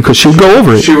lease, because she would go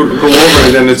over it. She would go over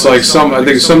it, and it's like I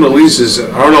think some of the leases,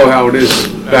 I don't know how it is.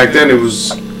 Back then it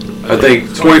was, I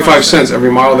think, 25 cents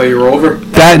every mile that you're over.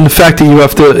 That and the fact that you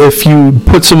have to, if you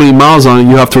put so many miles on it,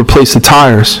 you have to replace the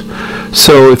tires.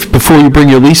 So if before you bring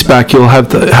your lease back, you'll have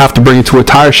to bring it to a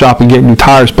tire shop and get new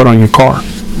tires put on your car.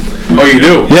 Oh, you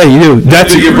do? Yeah, you do.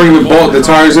 That's you bring the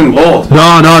tires in bald. No.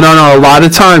 A lot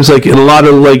of times, from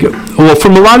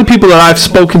a lot of people that I've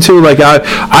spoken to, like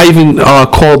I even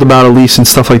called about a lease and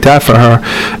stuff like that for her,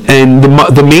 and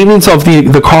the maintenance of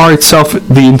the car itself,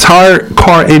 the entire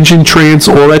car, engine, trans,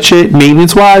 all that shit,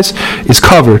 maintenance wise, is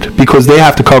covered, because they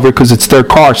have to cover it because it's their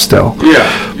car still. Yeah,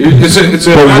 it's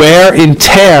a. But wear and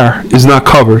tear is not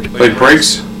covered. Like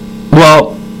brakes.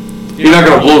 Well, you're not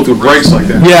gonna blow through brakes like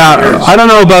that. Yeah, I don't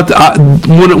know about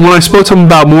when I spoke to him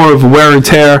about more of wear and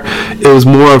tear, it was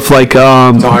more of like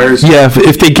tires. Yeah,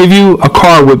 if they give you a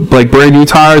car with like brand new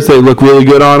tires, they look really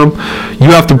good on them.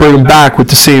 You have to bring them back with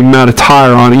the same amount of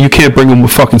tire on it. You can't bring them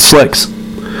with fucking slicks.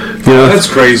 That's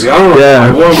crazy. I don't know.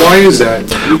 Yeah. Why is that?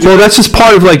 Well, that's just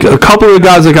part of like a couple of the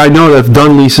guys like I know that have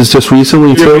done leases just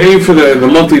recently too. You're paying for the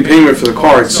monthly payment for the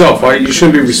car itself. Right? You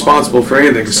shouldn't be responsible for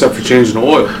anything except for changing the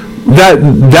oil.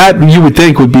 That you would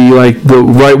think would be like the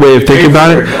right way of thinking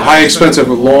about it. High expensive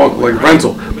long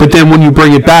rental. But then when you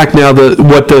bring it back, now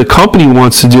what the company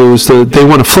wants to do is they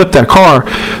want to flip that car.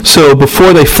 So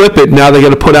before they flip it, now they got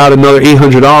to put out another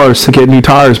 $800 to get new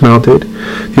tires mounted. You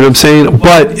know what I'm saying?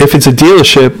 But if it's a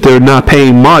dealership, they're not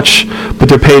paying much, but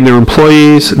they're paying their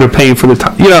employees and they're paying for the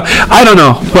I don't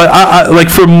know, but I like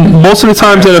for most of the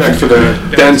times for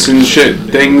the dents and shit,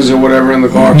 things or whatever in the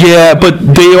car. Yeah,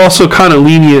 but they also kind of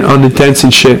lenient on the dents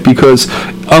and shit, because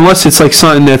unless it's like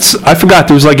something that's, I forgot,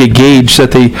 there's like a gauge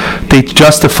that they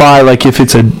justify, like if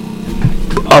it's a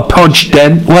punch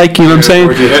dent, like, you know what I'm saying?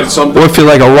 Or if you hit something. Or if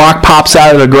like a rock pops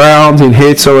out of the ground and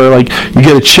hits, or like you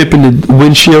get a chip in the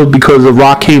windshield because the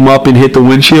rock came up and hit the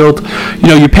windshield.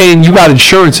 You're paying, you got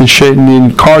insurance and shit,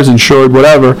 and car's insured,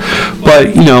 whatever.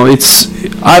 But it's,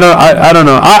 I don't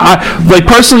know. I like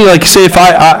personally, like, say if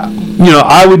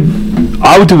I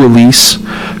would do a lease,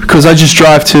 because I just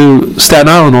drive to Staten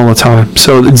Island all the time,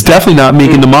 so it's definitely not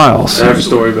making the miles. I have a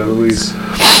story about a lease.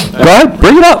 Go ahead,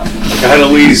 bring it up. I had a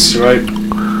lease, right?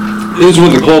 It was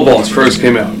when the Cobalts first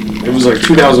came out. It was like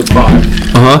 2005.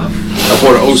 I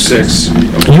bought an 06.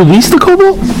 You leased the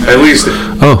Cobalt? I leased it.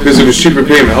 Oh. Because it was cheaper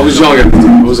payment. I was young at the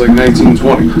time. I was like 19,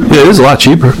 20. Yeah, it is a lot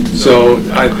cheaper. So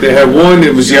they had one,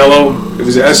 it was yellow. It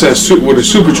was an SS with a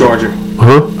supercharger.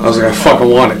 I was like, I fucking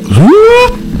want it.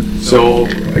 So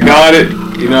I got it,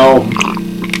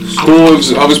 school,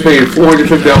 I was paying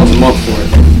 $450 a month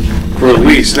for a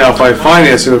lease. Now, if I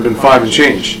financed it, it would have been $5 and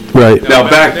change. Right. Now,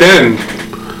 back then,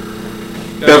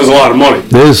 that was a lot of money.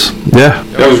 It is, yeah.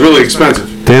 That was really expensive.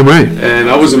 Damn right. And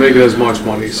I wasn't making as much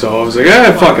money, so I was like,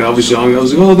 fuck it. I was young. I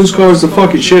was like, oh, this car is the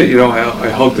fucking shit. I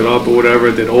hooked it up or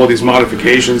whatever, did all these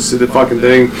modifications to the fucking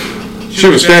thing. Shit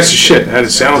was fast as shit. I had a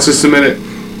sound system in it.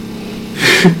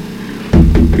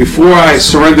 Before I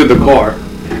surrendered the car,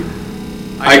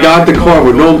 I got the car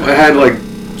with I had like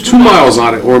 2 miles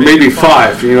on it, or maybe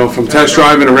 5, from test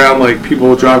driving around, like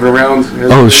people driving around.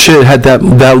 Oh shit, had that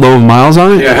low miles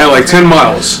on it? Yeah, I had like 10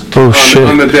 miles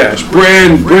on the dash.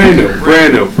 Brand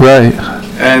new. Right.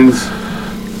 And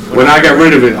when I got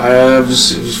rid of it, it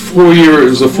was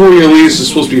a 4-year lease. It's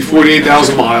supposed to be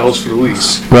 48,000 miles for the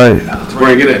lease. Right. To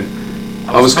bring it in.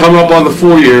 I was coming up on the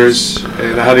 4 years,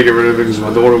 and I had to get rid of it because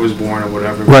my daughter was born or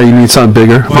whatever. Right, you need something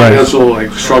bigger. Financial,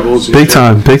 like, struggles. Big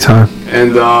time.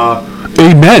 And,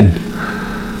 amen.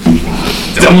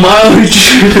 The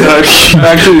mileage.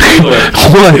 Back to the dealer.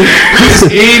 What? It's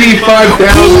 85,000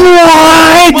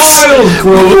 What? miles,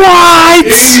 bro. What?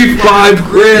 85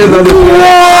 grand on the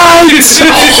What?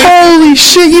 Holy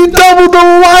shit, you doubled the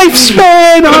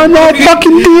lifespan on that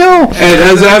fucking deal. And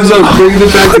as I was bringing it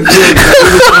back to the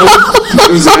it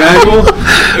was a manual.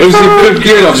 It was the fifth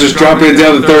gear. I was just dropping it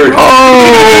down to third.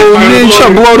 Oh, man,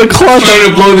 trying to blow the clutch. Trying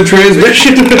to blow the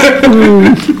transmission.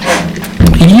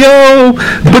 Yo,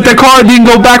 but the car didn't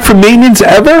go back for maintenance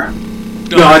ever?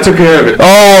 No, I took care of it.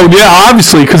 Oh, yeah,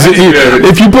 obviously, because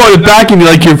if you brought it back in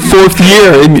like your fourth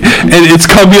year and it's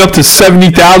coming up to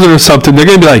 70,000 or something, they're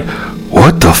going to be like,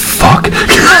 what the fuck?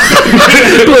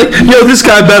 Like, yo, this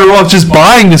guy better off just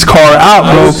buying this car out,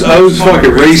 bro. I was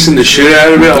fucking racing the shit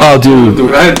out of it. Oh, dude.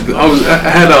 I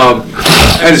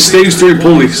had a stage 3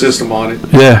 pulley system on it.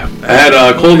 Yeah. I had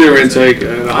a cold air intake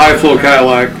and a high flow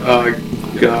Cadillac.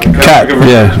 Cat,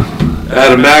 yeah. I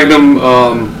had a Magnum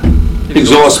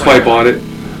exhaust pipe on it.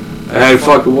 I had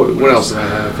fucking what else did I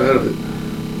have?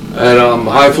 I had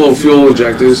high flow fuel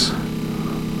injectors.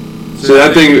 So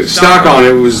that thing stock on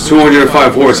it was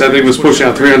 205 horse. That thing was pushing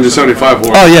out 375 horse.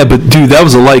 Oh yeah, but dude, that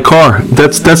was a light car.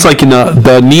 That's like in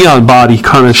the neon body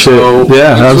kind of shit. So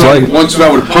Yeah, that was light. Once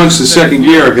I would punch the second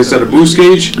gear, I guess at a boost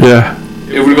gauge, Yeah.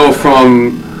 it would go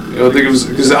from I think it was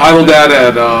because I idled that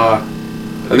at I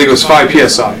think it was 5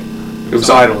 psi. It was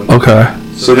idling. Okay.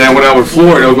 So then when I would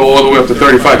floor it, it'll go all the way up to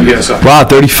 35 psi. Wow,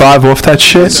 35 off that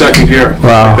shit. Second gear.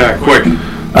 Wow. Like that quick.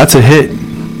 That's a hit.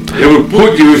 It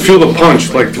would you would feel the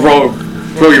punch, like throw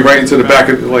you right into the back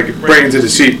of, like right into the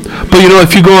seat. But you know,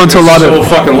 if you go into a lot So of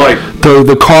fucking light.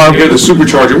 the car, You hear the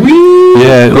supercharger. Whee!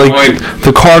 yeah, like Going.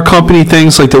 the car company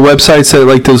things, like the websites that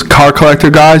like those car collector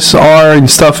guys are and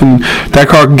stuff, and that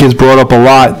car gets brought up a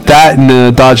lot. That and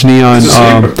the Dodge Neon, It's a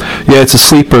sleeper. yeah, it's a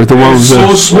sleeper. The one It's with so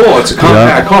the, small. It's a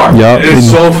compact car. Yeah. And it's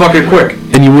so fucking quick.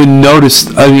 and you wouldn't notice.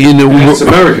 I mean, It's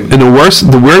American. And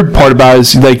the weird part about it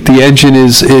is like the engine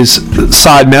is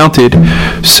side mounted,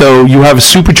 so you have a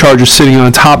supercharger sitting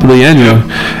on top of the engine,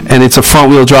 and it's a front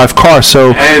wheel drive car.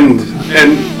 So And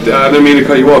I didn't mean to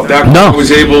cut you off. That No. car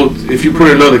was able, if you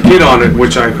put another kit on it,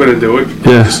 which I couldn't do it,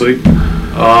 Yeah. obviously.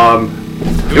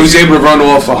 It was able to run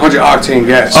off 100 octane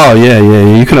gas. oh yeah,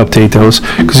 you can update those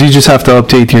because you just have to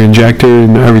update your injector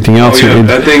and everything Oh, else. yeah, And-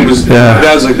 that thing was. Yeah.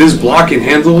 That was like this block and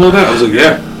handle all that. I was like,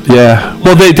 yeah. Yeah,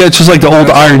 well, that's just like the old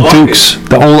That's Iron block Dukes.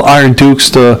 The old Iron Dukes,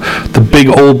 the big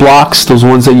old blocks, those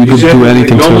ones that you could do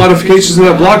anything no to. modifications to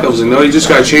that block. I was like, no, you just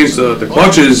got to change the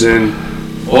clutches and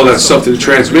all that stuff to the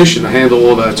transmission to handle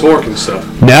all that torque and stuff.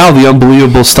 Now the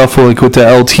unbelievable stuff like with the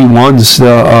LT1s,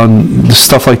 the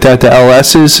stuff like that, the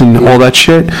LSs and all that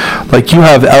shit. Like you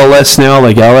have LS now,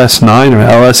 like LS9 or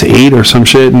LS8 or some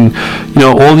shit, and you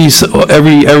know all these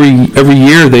every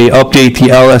year they update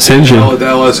the LS engine. The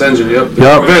LS engine, yep. The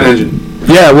Yep. Corvette engine.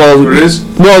 Yeah, well, What it is?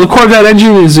 well, the Corvette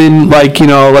engine is in like The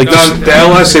the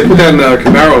LS, they put that in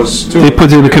Camaros too. they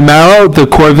put in the Camaro, the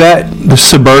Corvette, the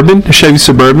Suburban, the Chevy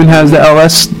Suburban has the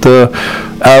LS, the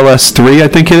LS3 I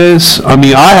think it is. I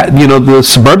mean, the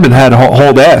Suburban had a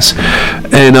whole ass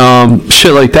and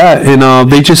shit like that,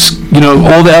 and they just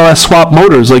all the LS swap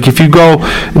motors. Like if you go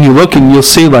and you look and you'll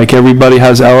see like everybody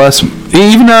has LS.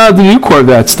 Even the new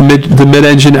Corvettes, the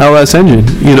mid-engine LS engine,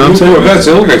 you know what I'm saying? Corvettes,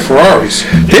 they look like Ferraris.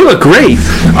 They look great.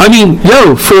 I mean,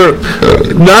 for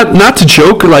not to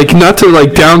joke, like not to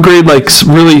like downgrade like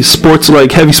really sports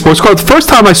like heavy sports car. The first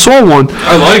time I saw one,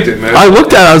 I liked it, man. I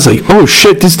looked at it, I was like, oh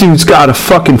shit, this dude's got a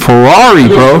fucking Ferrari,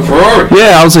 bro. It's a Ferrari.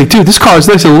 Yeah, I was like, dude, this car is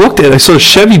nice. I looked at it, I saw a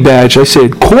Chevy badge. I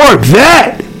said,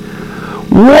 Corvette.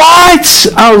 What?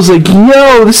 I was like,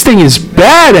 yo, this thing is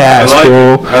badass,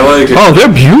 bro. I like it. Oh, they're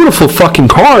beautiful fucking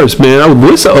cars, man.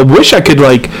 I wish I could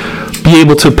like be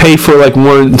able to pay for like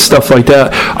one and stuff like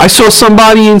that. I saw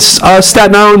somebody in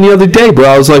Staten Island the other day, bro.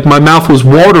 I was like, my mouth was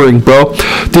watering, bro.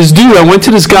 This dude, I went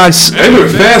to this guy's. And they're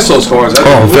fast, those cars.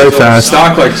 Oh, very fast.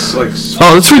 Stock like.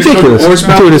 Oh, it's ridiculous, 600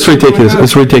 horsepower. dude. It's ridiculous.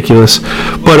 It's ridiculous.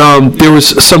 But there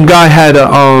was some guy had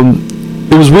a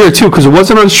It was weird too because it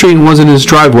wasn't on the street and wasn't in his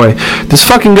driveway. This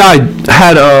fucking guy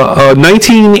had a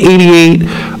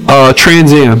 1988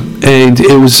 Trans Am, and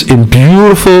it was in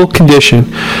beautiful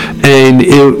condition, and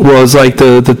it was like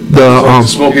the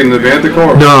Smoking in the Vanta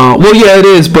car? no, well yeah it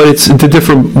is, but it's the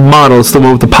different model. It's the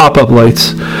one with the pop-up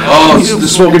lights. Oh, it's the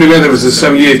smoking in the Vanta was the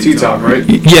 78 T-top, right?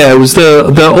 Yeah, it was the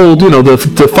old,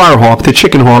 the Firehawk, the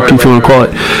Chicken Hawk, Right, if you want to right,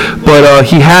 call it. But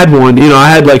he had one. I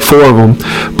had like 4 of them.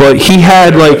 But he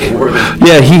had like,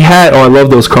 he had. Oh, I love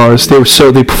those cars.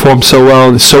 They performed so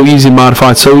well. It's so easy to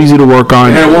modify. It's so easy to work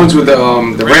on. They had ones with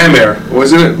the Ram Air,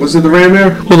 wasn't it? Was Was it the Ram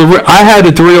Air? Well, I had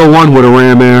a 301 with a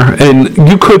Ram Air, and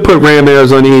you could put Ram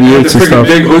Airs on the 88s and The stuff.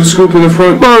 big hood scoop in the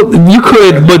front? Well, you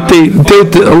could, but they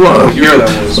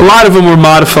a lot of them were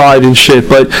modified and shit.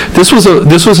 But this was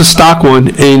a stock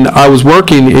one, and I was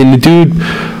working, and the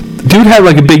dude had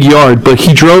like a big yard, but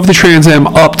he drove the Trans Am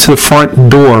up to the front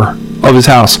door of his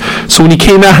house. So when he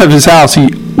came out of his house, he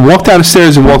walked down the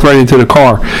stairs and walked right into the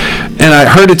car. And I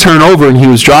heard it turn over, and he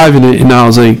was driving it, and I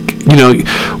was like, you know,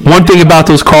 one thing about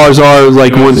those cars are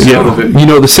like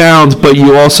the sounds, but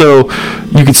you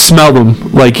could smell them,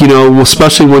 like, you know,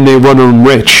 especially when they run them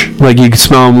rich, like you could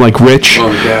smell them like rich.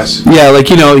 Oh, gas. Yeah,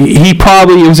 like, you know,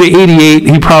 it was an 88,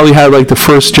 he probably had like the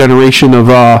first generation of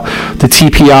the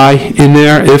TPI in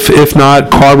there, if not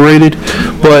carbureted,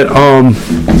 but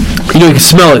you know, you could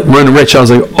smell it running rich. I was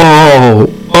like,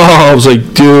 I was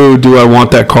like, dude, do I want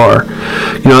that car?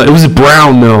 You know, it was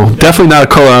brown though. Definitely not a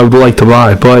color I would like to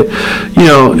buy, but you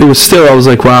know, it was still. I was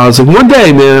like, wow. I was like, one day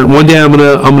I'm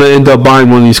gonna end up buying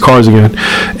one of these cars again.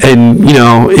 And you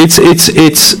know, it's.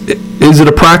 Is it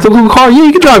a practical car? Yeah,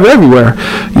 you can drive it everywhere.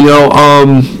 You know,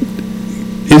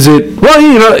 is it? Well,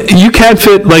 you know, you can't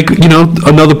fit like, you know,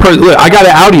 another person. I got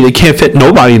an Audi that can't fit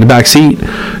nobody in the back seat.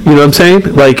 You know what I'm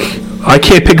saying? Like, I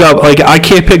can't pick up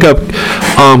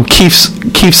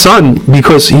Keith's son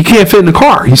because he can't fit in the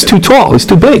car. He's too tall. He's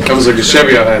too big. That was like a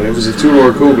Chevy I had. It was a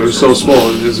 2-door coupe. It was so small.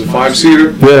 It was a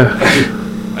 5-seater. Yeah.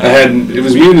 It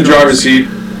was me in the driver's seat.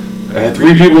 I had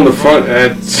 3 people in the front. I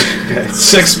had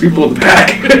 6 people in the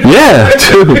back. Yeah,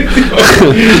 dude. Going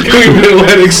to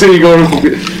Atlantic City, going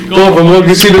from one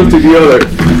casino to the other.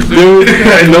 Dude,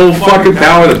 I had no fucking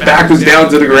power. The back was down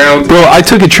to the ground. Bro, I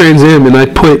took a Trans Am and I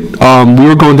put, we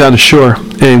were going down the shore,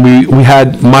 and we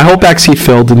had my whole back seat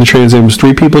filled in the Trans Am. It was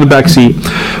 3 people in the back seat,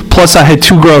 plus I had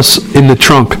 2 girls in the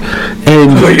trunk.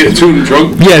 And Oh, you had 2 in the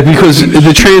trunk? yeah, because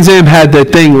the Trans Am had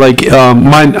that thing, like,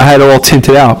 mine, I had it all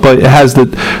tinted out, but it has the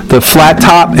flat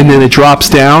top, and then it drops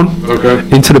down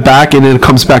into the back, and then it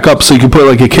comes back up, so you can put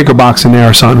like a kicker box in there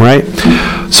or something, right?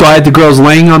 So I had the girls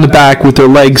laying on the back with their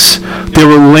legs. They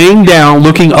were laying down,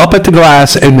 looking up at the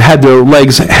glass, and had their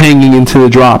legs hanging into the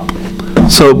drop.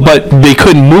 So, but they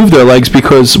couldn't move their legs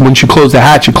because once you close the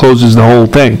hatch, it closes the whole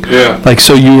thing. Yeah. Like,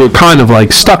 so you were kind of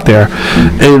like stuck there,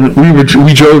 and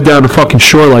we drove down the fucking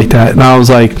shore like that, and I was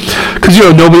like, because you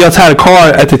know nobody else had a car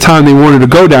at the time. They wanted to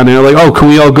go down there. Like, oh, can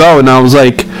we all go? And I was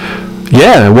like,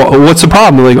 yeah. What's the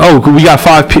problem? They're like, oh, we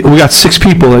got 6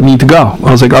 people that need to go.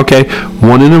 I was like, okay,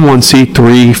 1 in one seat,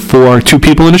 3, 4, 2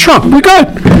 people in the trunk. We're good.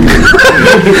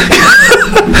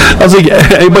 I was like,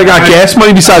 anybody got gas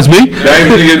money besides me?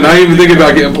 Not even thinking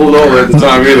about getting pulled over at the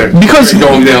time either. Because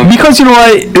going down. Because you know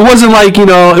what, it wasn't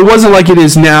like it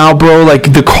is now, bro.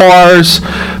 Like the cars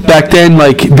back then,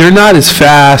 like they're not as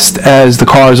fast as the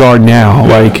cars are now.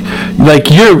 Like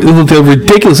they're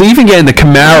ridiculous. Even getting the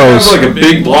Camaros. It was like a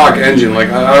big block engine. Like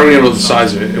I don't even know the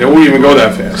size of it. It wouldn't even go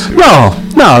that fast.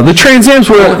 No, the Trans Ams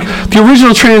were the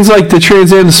original Trans, like the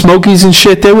Trans Am, the Smokies and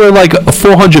shit. They were like a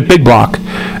 400 big block,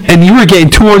 and you were getting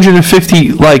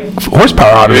 250 like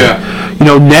horsepower out of it. Yeah. You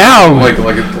know, now like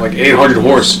 800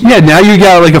 horse. Yeah, now you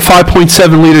got like a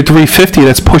 5.7 liter 350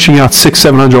 that's pushing out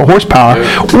 600-700 horsepower,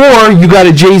 or you got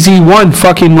a JZ1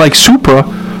 fucking like Supra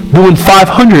doing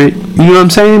 500. You know what I'm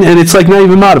saying? And it's like not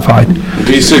even modified.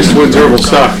 V6 twin turbo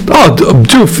stock. Oh,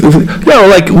 dude,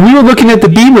 like we were looking at the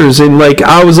Beamers, and like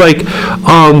I was like,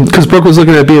 because Brooke was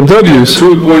looking at BMWs. Yeah,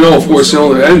 2.0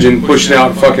 4-cylinder engine pushing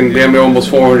out fucking damn near almost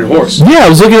 400 horse. Yeah, I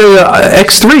was looking at an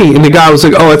X3, and the guy was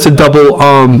like, oh, that's a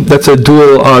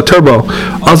dual turbo.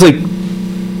 I was like,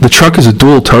 the truck is a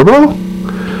dual turbo?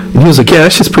 And he was like, yeah,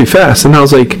 that's just pretty fast. And I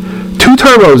was like, 2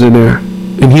 turbos in there.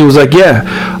 And he was like, yeah.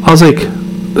 I was like,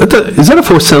 is that a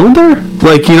 4-cylinder?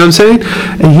 Like, you know what I'm saying?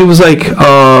 And he was like,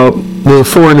 the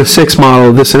 4 and the 6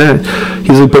 model, this and that.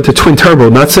 He's like, but the twin turbo,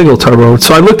 not single turbo.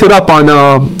 So I looked it up on,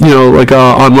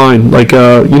 online, like,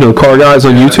 car guys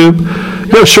on YouTube.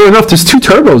 Sure enough, there's 2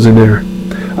 turbos in there.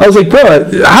 I was like, bro,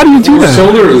 how do you do that?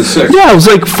 4-cylinder or the 6? Yeah, it was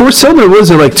like 4-cylinder. Was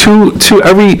it like two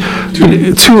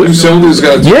cylinders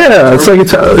got? Yeah, it's like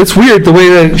it's weird the way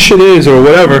that shit is or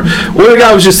whatever. One of the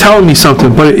guy was just telling me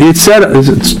something, but it said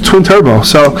it's twin turbo.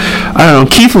 So I don't know.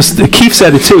 Keith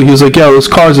said it too. He was like, "Yo, those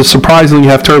cars are surprisingly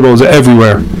have turbos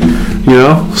everywhere." You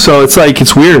know, so it's like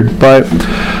it's weird, but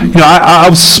you know, I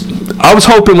was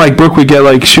hoping like Brooke would get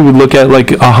like she would look at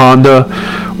like a Honda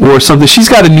or something. She's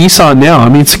got a Nissan now. I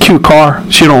mean, it's a cute car.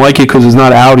 She don't like it because it's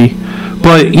not Audi.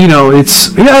 But, you know, it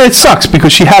sucks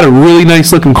because she had a really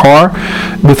nice looking car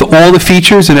with all the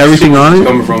features and everything on it.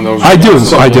 Coming from those. I do.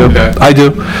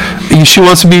 She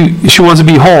wants to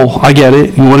be whole. I get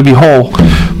it. You want to be whole.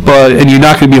 and you're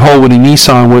not going to be whole with a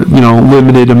Nissan with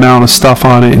limited amount of stuff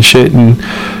on it and shit. And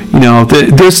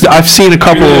there's I've seen a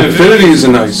couple. Even Infinities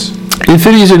are nice.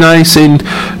 Infinities are nice, and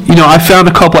I found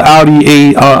a couple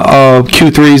Audi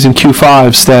Q3s and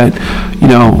Q5s that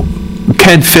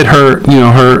can fit her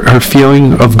her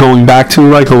feeling of going back to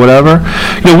or whatever.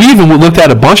 We even looked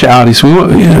at a bunch of Audis.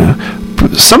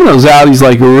 Some of those Audis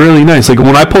were really nice. Like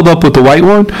when I pulled up with the white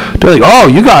one, they're like, "Oh,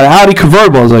 you got an Audi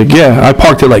convertible." I was like, "Yeah." I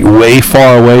parked it way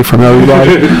far away from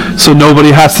everybody, so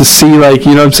nobody has to see. What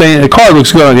I'm saying. The car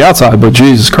looks good on the outside, but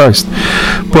Jesus Christ.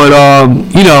 But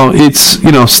it's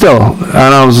still.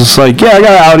 And I was just like, "Yeah, I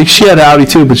got an Audi." She had an Audi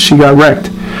too, but she got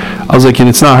wrecked. I was like, and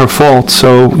it's not her fault.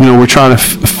 So we're trying to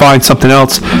find something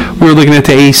else. We were looking at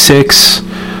the A6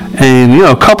 and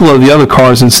a couple of the other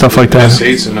cars and stuff like that.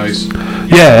 S8s are nice.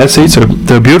 Yeah, S8s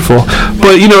they're beautiful,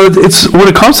 but it's when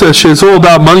it comes to that shit, it's all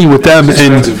about money with them,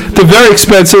 and they're very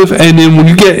expensive. And then when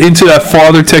you get into that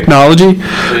farther technology,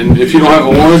 and if you don't have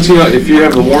a warranty, if you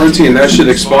have the warranty and that shit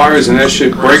expires and that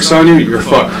shit breaks on you, you're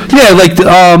fucked. Yeah, like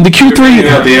the Q3,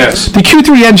 the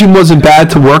Q3 engine wasn't bad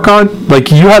to work on.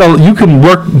 Like you can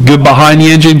work good behind the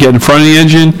engine, get in front of the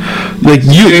engine.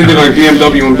 Same thing like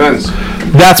BMW and Benz.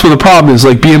 That's what the problem is.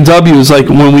 Like BMW is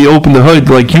when we opened the hood,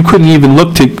 you couldn't even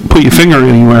look to put your finger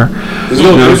anywhere. There's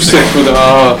no dipstick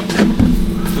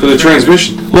for the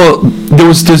transmission. Well,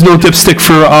 there's no dipstick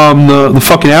for the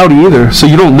fucking Audi either, so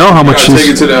you don't know how much. You gotta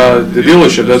take it to the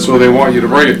dealership. That's where they want you to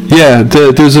bring it. Yeah,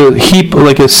 there's a heap,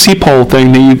 like a seep hole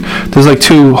thing there's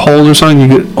 2 holes or something.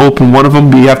 You can open one of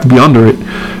them, but you have to be under it,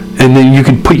 and then you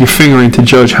can put your finger in to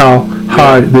judge how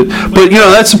high. But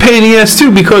that's a pain in the ass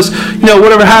too, because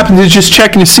whatever happens is just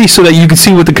checking to see so that you can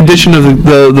see what the condition of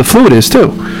the fluid is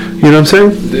too. You know what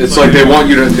I'm saying? It's like they want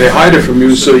you to, they hide it from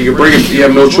you, so you bring it. You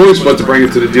have no choice but to bring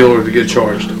it to the dealer to get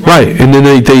charged. Right, and then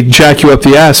they jack you up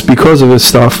the ass because of this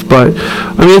stuff. But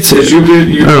I mean, it's. You're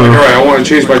like, all right, I want to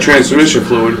change my transmission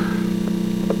fluid.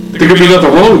 There could be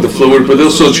nothing wrong with the fluid, but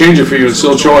they'll still change it for you and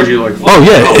still charge you Oh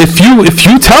yeah, if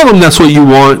you tell them that's what you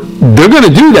want, they're gonna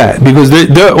do that because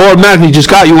they're automatically just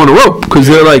got you on a rope because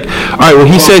they're like, all right, well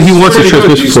he said he wants a transmission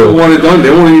fluid. You still want it done. They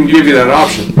won't even give you that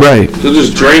option. Right. They'll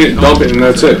just drain it, dump it, and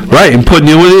that's it. Right, and put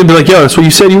new one in and be like, yo, that's what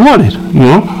you said you wanted.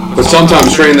 But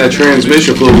sometimes draining that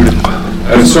transmission fluid.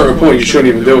 At a certain point, you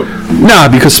shouldn't even do it. Nah,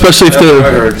 because especially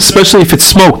if it's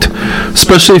smoked,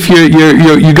 especially if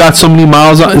you got so many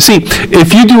miles on. See,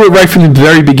 if you do it right from the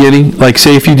very beginning, like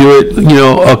say if you do it,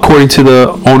 according to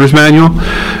the owner's manual,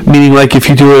 meaning like if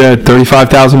you do it at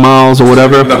 35,000 miles or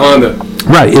whatever. The Honda.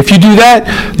 Right. If you do that,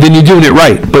 then you're doing it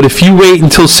right. But if you wait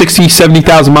until 60,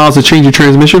 70,000 miles to change your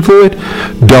transmission fluid,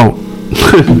 don't.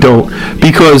 Don't,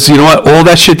 because you know what, all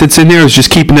that shit that's in there is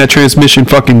just keeping that transmission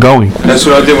fucking going. That's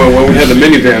what I did when we had the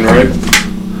minivan, right?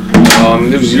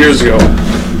 It was years ago.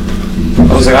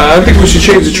 I was like, I think we should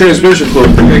change the transmission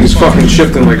fluid. The thing is fucking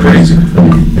shifting like crazy.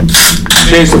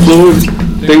 Changed the fluid,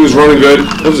 thing was running good.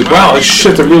 I was like, wow, this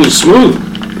shifted really smooth.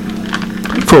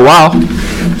 For a while.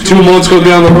 2 months go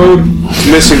down the road,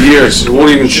 missing gears. It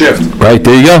won't even shift. Right,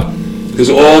 there you go. Because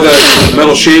all that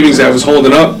metal shavings that was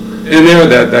holding up in there,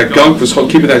 that gunk was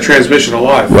keeping that transmission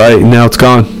alive. Right, and now it's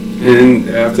gone. And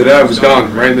after that, it was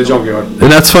gone, right in the junkyard.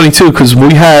 And that's funny too, because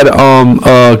we had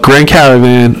a Grand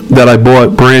Caravan that I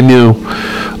bought brand new.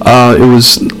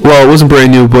 It wasn't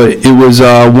brand new, but it was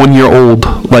 1 year old.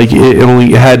 Like it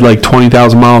only had like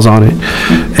 20,000 miles on it.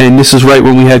 And this is right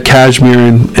when we had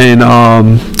Cashmere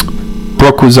and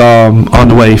Brooke was on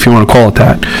the way, if you want to call it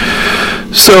that.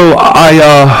 So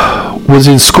I was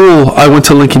in school. I went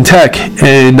to Lincoln Tech,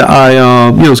 and I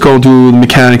was going through the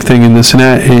mechanic thing and this and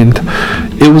that, and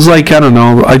it was like, I don't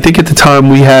know, I think at the time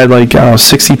we had like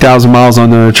 60,000 miles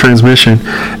on the transmission,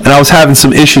 and I was having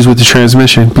some issues with the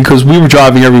transmission because we were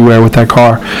driving everywhere with that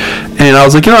car, and I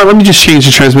was like, let me just change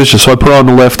the transmission. So I put it on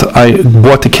the lift. I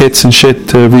bought the kits and shit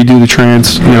to redo the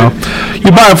trans.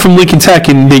 You buy them from Lincoln Tech,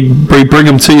 and they bring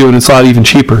them to you, and it's a lot even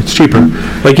cheaper. It's cheaper.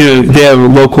 Like they have a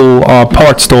local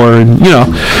parts store, and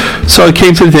so I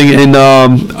came to the thing, and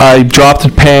I dropped the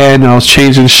pan, and I was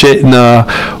changing shit, and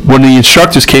one of the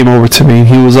instructors came over to me, and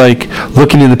he was like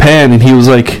looking in the pan, and he was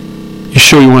like, you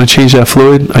sure you want to change that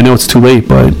fluid? I know it's too late,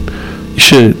 but you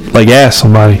should like ask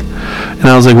somebody. And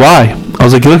I was like, why? I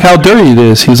was like, look how dirty it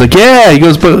is. He was like, yeah. He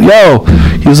goes, but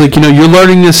he was like, you're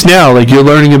learning this now. Like, you're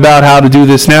learning about how to do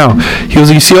this now. He was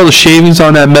like, you see all the shavings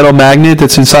on that metal magnet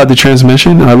that's inside the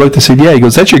transmission? And I looked and said, yeah. He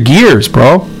goes, that's your gears,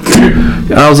 bro.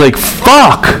 And I was like,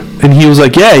 fuck. And he was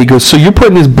like, yeah. He goes, so you're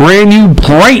putting this brand new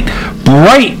bright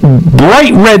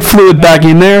red fluid back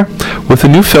in there with a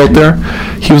new filter.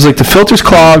 He was like, the filter's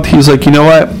clogged. He was like, you know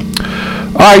what?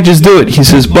 All right, just do it. He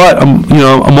says, but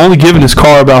I'm only giving this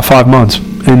car about 5 months.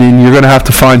 and then you're gonna have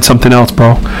to find something else,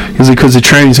 bro. He's like, because the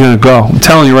training's gonna go. I'm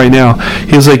telling you right now.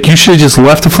 He was like, you should have just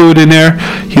left the fluid in there.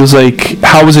 He was like,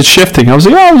 how was it shifting? I was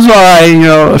like, oh, it was alright. You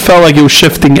know, it felt like it was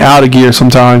shifting out of gear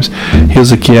sometimes. He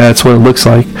was like, yeah, that's what it looks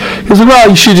like. He was like, well,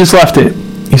 you should have just left it.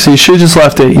 He said, you should have just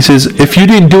left it. He says, if you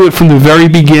didn't do it from the very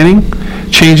beginning,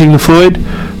 changing the fluid,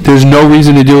 there's no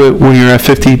reason to do it when you're at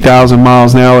 50,000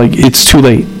 miles now. Like, it's too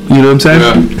late. You know what I'm saying?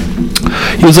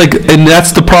 Yeah. He was like, and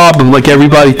that's the problem. Like,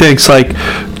 everybody thinks, like,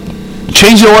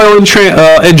 change the oil in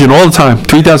engine all the time.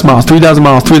 3,000 miles, 3,000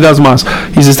 miles, 3,000 miles.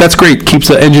 He says, that's great. Keeps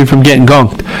the engine from getting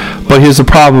gunked. But here's the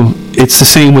problem. It's the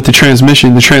same with the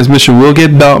transmission. The transmission will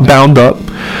get bound up,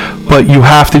 but you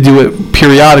have to do it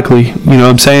periodically. You know what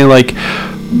I'm saying? Like,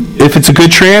 if it's a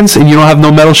good trans and you don't have no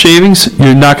metal shavings,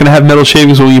 you're not going to have metal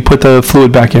shavings when you put the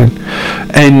fluid back in.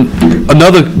 And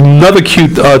another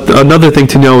thing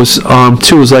to know is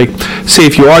too is like, say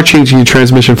if you are changing your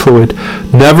transmission fluid,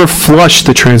 never flush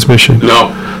the transmission.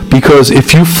 No. Because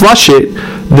if you flush it,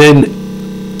 then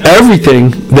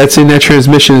everything that's in that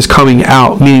transmission is coming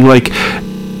out. Meaning, like,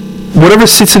 whatever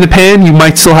sits in the pan, you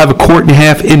might still have a quart and a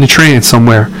half in the trans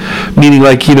somewhere. Meaning,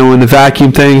 like, you know, in the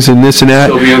vacuum things and this and that.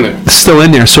 Still be in there. It's still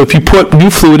in there. So if you put new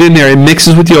fluid in there, it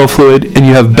mixes with the old fluid and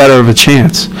you have better of a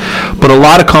chance. But a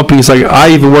lot of companies, like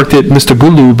I even worked at Mr.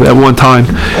 Gulub at one time,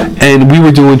 and we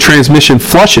were doing transmission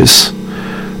flushes.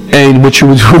 And what you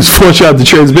would do is flush out the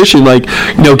transmission, like,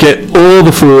 you know, get all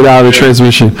the fluid out of the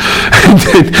transmission. And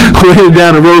then later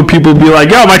down the road, people would be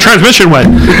like, "Yo, my transmission went."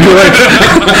 Be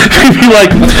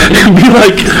like,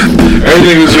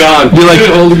 Everything was gone. Be like,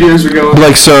 all the gears were going. Be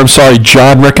like, "Sir, I'm sorry,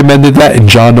 John recommended that, and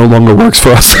John no longer works for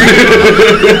us."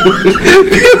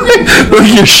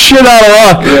 Like, you're shit out of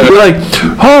luck. Yeah. You're like,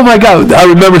 "Oh my God!" I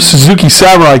remember Suzuki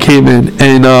Samurai came in,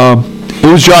 and it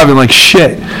was driving like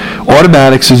shit.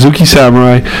 Automatic Suzuki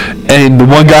Samurai, and the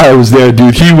one guy that was there,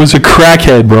 dude, he was a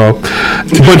crackhead, bro.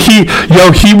 But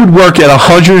he would work at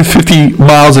 150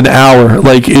 miles an hour.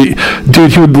 Like,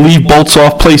 dude, he would leave bolts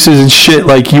off places and shit.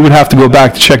 Like, you would have to go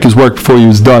back to check his work before he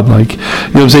was done. Like, you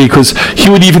know what I'm saying? Because he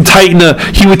would even tighten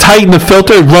the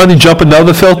filter, run and jump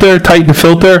another filter, tighten the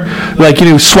filter. Like, you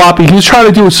know, swapping. He was trying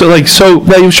to do it like,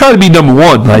 he was trying to be number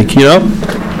one. Like, you know.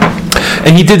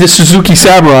 And he did the Suzuki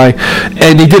Samurai,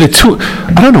 and they did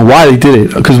I don't know why they did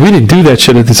it, because we didn't do that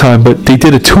shit at the time, but they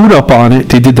did a tune-up on it.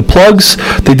 They did the plugs,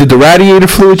 they did the radiator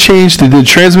fluid change, they did the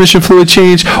transmission fluid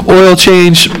change, oil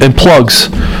change, and plugs,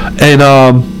 and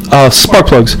spark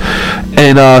plugs,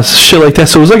 and shit like that.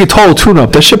 So it was like a total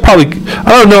tune-up. That shit probably,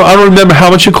 I don't remember how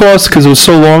much it cost, because it was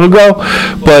so long ago,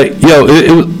 but, yo,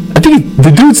 I think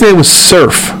the dude's name was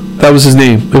Surf. That was his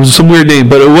name. It was some weird name,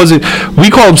 but it wasn't. We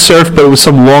called him Surf, but it was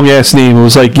some long ass name. It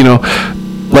was like, you know,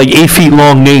 like 8 feet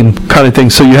long name kind of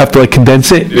thing. So you have to like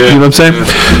condense it. Yeah. You know what I'm saying?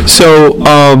 Yeah. So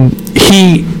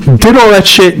he did all that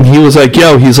shit, and he was like,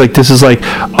 "Yo," he's like, "This is like,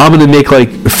 I'm gonna make like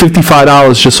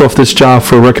 $55 just off this job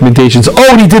for recommendations." Oh,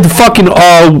 and he did the fucking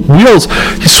wheels.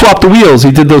 He swapped the wheels.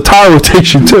 He did the tire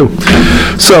rotation too.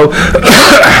 So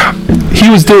he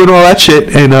was doing all that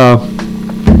shit, and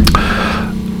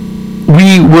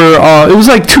we were, it was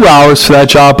like 2 hours for that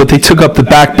job, but they took up the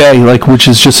back bay, like, which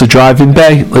is just a drive-in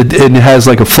bay, and it has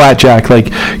like a flat jack, like,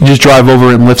 you just drive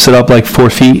over it and lifts it up like 4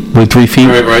 feet, or 3 feet,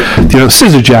 right. You know,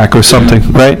 scissor jack or something,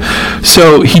 right?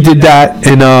 So he did that,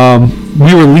 and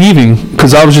we were leaving,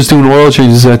 because I was just doing oil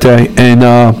changes that day, and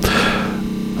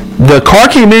the car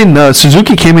came in,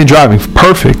 Suzuki came in driving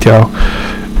perfect, yo.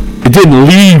 It didn't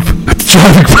leave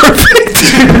driving perfect.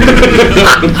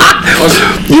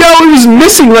 Yo, it was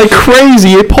missing like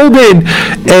crazy. It pulled in,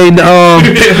 and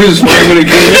it was fine when it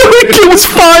came in. It was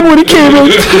fine when it came in.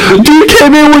 Dude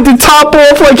came in with the top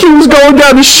off, like he was going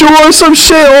down the shore or some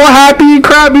shit, all happy and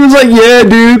crap. He was like, "Yeah,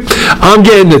 dude, I'm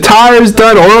getting the tires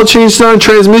done, oil change done,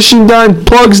 transmission done,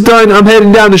 plugs done. I'm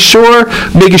heading down the shore,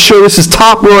 making sure this is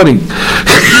top running."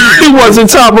 It wasn't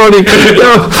top running.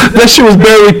 Yo, that shit was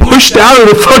barely pushed out of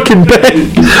the fucking bay.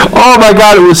 Oh my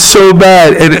God, it was so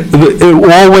bad, and it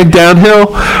all went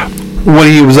downhill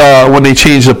when they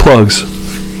changed the plugs.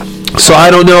 So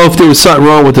I don't know if there was something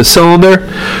wrong with the cylinder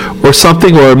or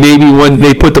something, or maybe when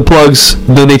they put the plugs,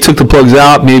 then they took the plugs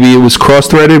out, maybe it was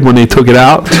cross-threaded when they took it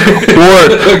out,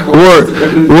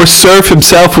 or Surf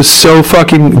himself was so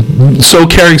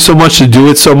caring so much to do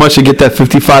it so much to get that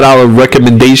 $55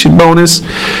 recommendation bonus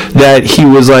that he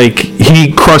was like,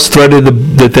 he cross-threaded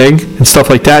the thing and stuff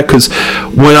like that. Because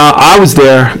when I was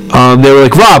there, they were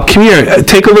like, "Rob, come here,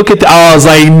 take a look at I was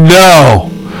like, "No."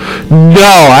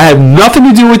 No, I have nothing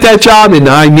to do with that job, and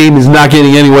my name is not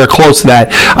getting anywhere close to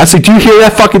that. I was like, do you hear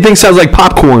that fucking thing? Sounds like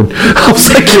popcorn. I was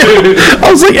like, yeah.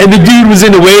 I was like, and the dude was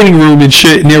in the waiting room and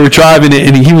shit, and they were driving it,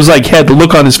 and he was like, had the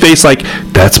look on his face like,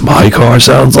 that's my car,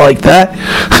 sounds like that.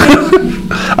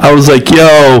 I was like,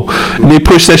 yo, and they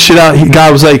pushed that shit out. The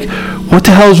guy was like, what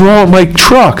the hell is wrong with my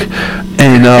truck?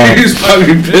 And He's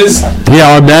fucking pissed.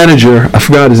 yeah, our manager, I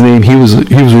forgot his name. He was a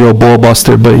real ball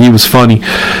buster, but he was funny.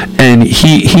 And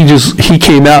he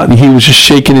came out and he was just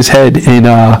shaking his head. And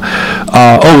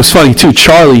it was funny too.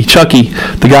 Chucky,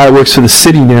 the guy that works for the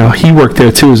city now, he worked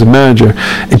there too as a manager.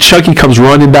 And Chucky comes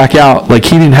running back out like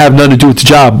he didn't have nothing to do with the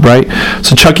job, right?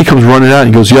 So Chucky comes running out and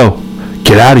he goes, yo,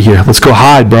 get out of here. Let's go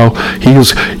hide, bro. He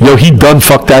goes, yo, he done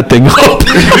fucked that thing up.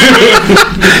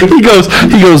 he goes,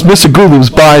 Mr.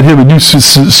 Goodland's buying him a new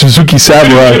Suzuki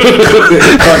Samurai.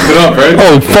 Fucked it up, right?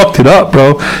 Oh, he fucked it up,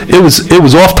 bro. It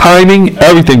was off timing,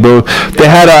 everything, bro. They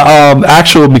had a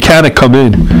actual mechanic come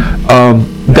in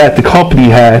that the company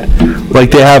had. Like,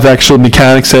 they have actual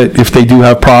mechanics that if they do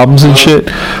have problems and shit,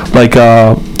 like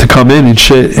to come in and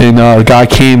shit. And the guy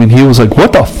came and he was like,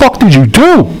 what the fuck did you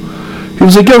do? He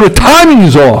was like, yo, the timing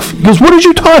is off. He goes, what did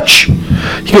you touch?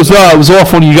 He goes, no, it was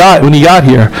off when you got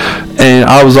here. And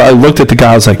I looked at the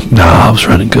guy, I was like, nah, I was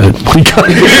running good when he got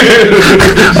here.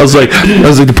 I was like,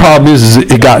 the problem is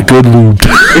it got good lubed.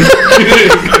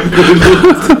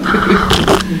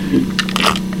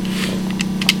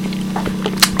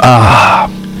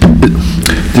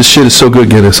 This shit is so good,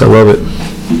 Guinness. I love it.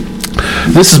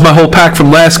 This is my whole pack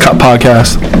from last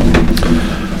podcast.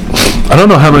 I don't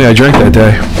know how many I drank that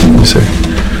day. Let me see.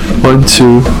 1,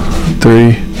 2,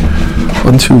 3.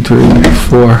 1, 2, 3,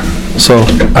 4. So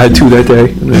I had 2 that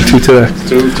day and then 2 today.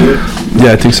 2?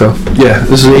 Yeah, I think so. Yeah,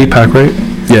 this is an 8-pack, right?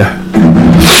 Yeah.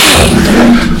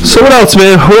 So what else,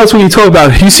 man? What else will you talk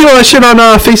about? You see all that shit on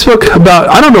Facebook about?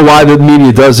 I don't know why the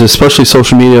media does this, especially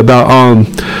social media, about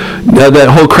that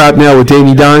whole crap now with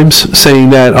Danny Dimes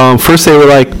saying that first they were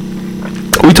like,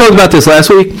 we talked about this last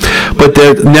week, but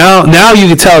now you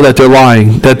can tell that they're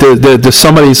lying, that there's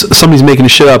somebody's making the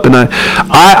shit up, and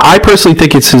I personally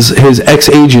think it's his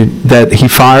ex-agent that he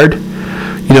fired,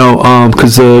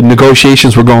 because the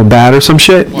negotiations were going bad or some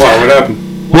shit. Wow, what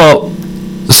happened? Well,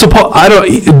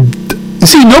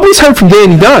 see, nobody's heard from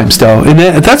Danny Dimes though, and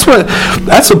that's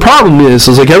the problem is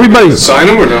like everybody sign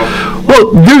him or no?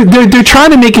 Well, they're trying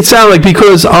to make it sound like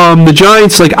because the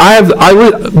Giants, like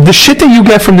the shit that you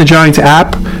get from the Giants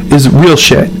app is real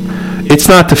shit. It's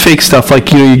not the fake stuff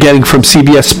like you're getting from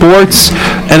CBS Sports,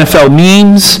 NFL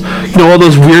memes, all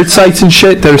those weird sites and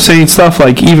shit that are saying stuff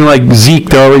like even like Zeke.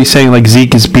 They're already saying like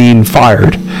Zeke is being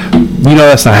fired.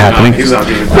 That's not happening. No, he's not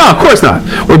being fired. No, of course not.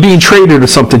 Or being traded or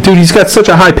something. Dude, he's got such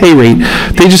a high pay rate.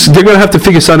 They're gonna have to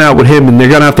figure something out with him, and they're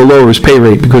gonna have to lower his pay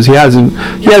rate because he hasn't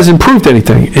improved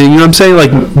anything. And you know what I'm saying?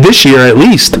 Like this year at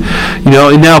least.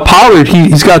 And now Pollard,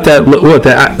 he's got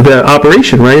that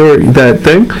operation, right? Or that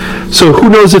thing. So who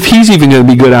knows if he's even going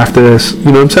to be good after this?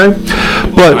 You know what I'm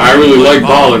saying? But I really like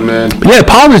Pollard, man. Yeah,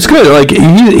 Pollard's good. Like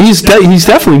he's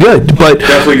definitely good, but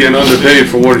definitely getting underpaid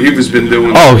for what he was been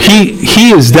doing. Oh,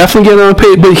 he is definitely getting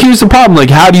underpaid. But here's the problem: like,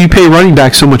 how do you pay running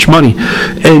back so much money?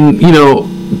 And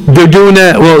they're doing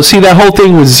that. Well, see that whole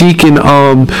thing with Zeke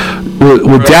and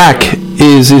with Dak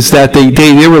is that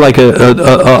they were like a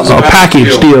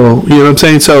package deal. You know what I'm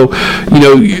saying? So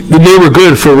they were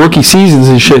good for rookie seasons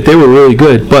and shit. They were really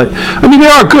good. But I mean, they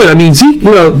are good. I mean, Zeke.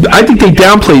 I think they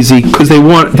downplay Zeke because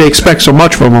they expect so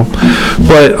much from him.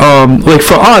 But like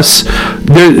for us,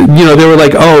 they were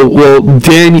like, oh well,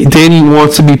 Danny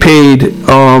wants to be paid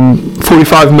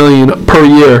 $45 million per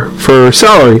year for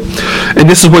salary, and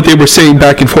this is what they were saying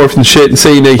back and forth and shit, and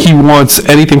saying that he wants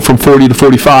anything from 40 to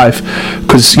 45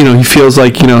 because he feels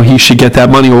like he should get that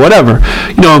money or whatever.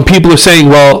 And people are saying,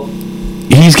 well,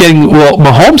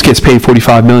 Mahomes gets paid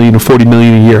 $45 million or $40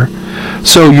 million a year.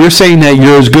 So you're saying that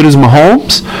you're as good as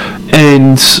Mahomes,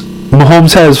 and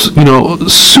Mahomes has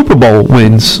Super Bowl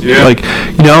wins,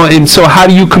 and so how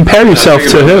do you compare yourself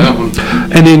to him?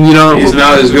 And then he's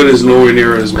not as good as nowhere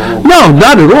near as Mahomes. No,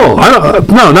 not at all.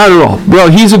 No, not at all. Well,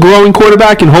 he's a growing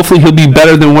quarterback, and hopefully he'll be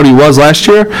better than what he was last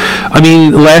year. I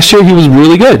mean, last year he was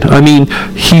really good. I mean,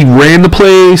 he ran the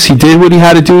plays, he did what he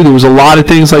had to do. There was a lot of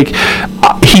things like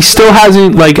he still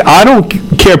hasn't, like, I don't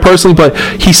care personally, but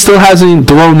he still hasn't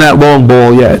thrown that long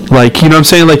ball yet. Like, you know what I'm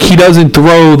saying? Like, he doesn't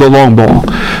throw the long ball.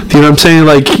 You know what I'm saying?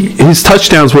 Like, his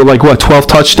touchdowns were like, what, 12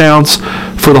 touchdowns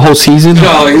for the whole season?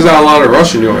 No, he's got a lot of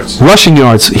rushing yards. Rushing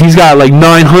yards. He's got like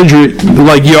 900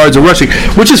 like yards of rushing,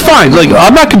 which is fine. Like,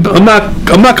 I'm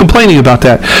not complaining about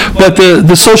that. But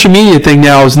the social media thing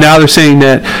now they're saying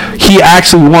that he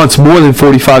actually wants more than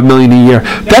 $45 million a year.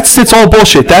 That's all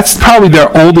bullshit. That's probably their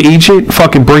old agent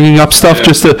fucking bringing up stuff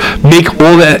just to make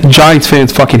all that Giants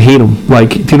fans fucking hate him. Like,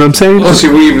 do you know what I'm saying? Plus, he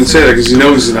wouldn't even say that because he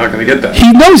knows he's not going to get that.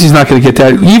 He knows he's not going to get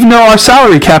that, even though our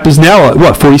salary cap is now at,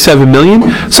 what, $47 million?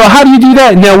 So how do you do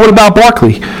that? Now, what about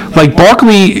Barkley? Like,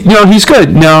 Barkley, you know, he's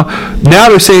good. Now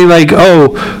they're saying, like,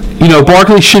 oh, you know,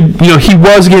 Barkley should, you know, he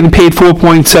was getting paid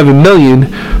 $4.7 million,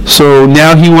 so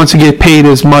now he wants to get paid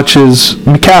as much as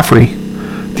McCaffrey.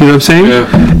 Do you know what I'm saying? Yeah.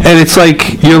 And it's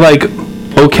like, you're like,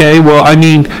 okay, well, I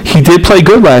mean, he did play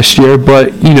good last year,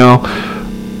 but, you know,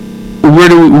 where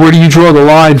do you draw the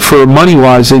line for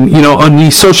money-wise? And, you know, on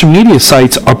these social media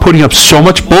sites are putting up so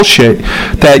much bullshit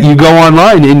that you go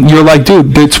online and you're like,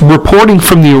 dude, it's reporting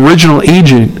from the original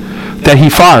agent that he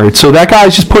fired. So that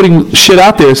guy's just putting shit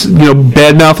out there, you know,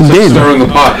 bad-mouthing Dan. Stirring the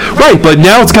pot. Right, but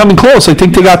now it's coming close. I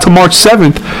think they got to March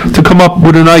 7th to come up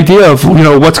with an idea of, you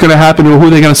know, what's going to happen or who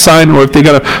they're going to sign or if they're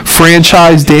going to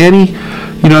franchise Danny.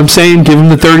 You know what I'm saying? Give him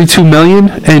the $32 million,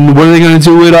 and what are they going to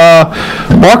do with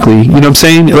Barkley? You know what I'm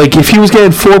saying? Like, if he was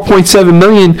getting $4.7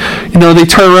 million, you know, they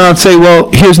turn around and say, well,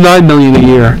 here's $9 million a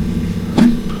year.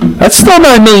 That's still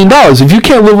 $9 million. If you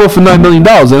can't live off of $9 million,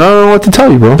 then I don't know what to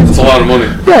tell you, bro. That's a lot of money.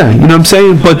 Yeah, you know what I'm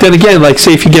saying? But then again, like,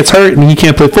 say if he gets hurt and he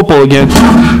can't play football again,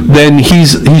 then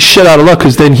he's shit out of luck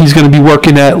because then he's going to be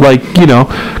working at, like, you know,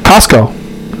 Costco.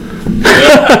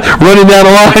 Yeah. Running down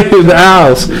a line in the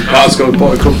house. Costco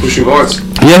pushing carts.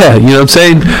 Yeah, you know what I'm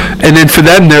saying? And then for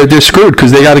them, they're screwed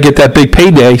because they got to get that big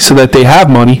payday so that they have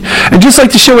money. And just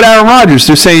like the shit with Aaron Rodgers,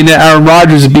 they're saying that Aaron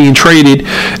Rodgers is being traded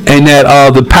and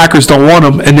that the Packers don't want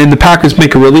him. And then the Packers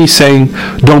make a release saying,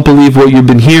 don't believe what you've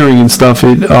been hearing and stuff.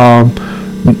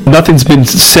 Nothing's been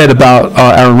said about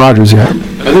Aaron Rodgers yet.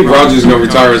 I think Rodgers is going to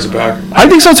retire as a Packer. I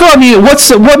think so too. I mean,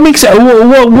 what makes it...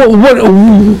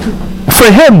 What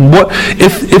for him, what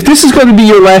if this is going to be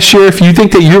your last year? If you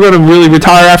think that you're going to really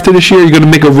retire after this year, you're going to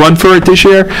make a run for it this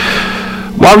year.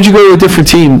 Why would you go to a different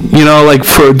team? You know, like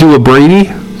do a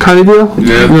Brady kind of deal. Yeah.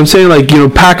 You know what I'm saying? Like, you know,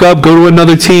 pack up, go to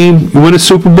another team, win a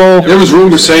Super Bowl. There was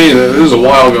rumors saying that it was a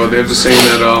while ago. They were just saying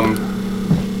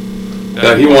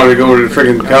that he wanted to go to the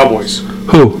freaking Cowboys.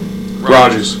 Who?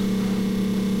 Rodgers.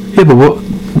 Yeah, but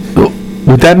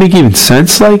would that make even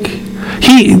sense? Like.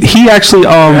 He actually They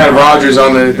had Rodgers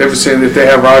on the. They were saying if they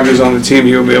have Rodgers on the team,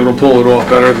 he'll be able to pull it off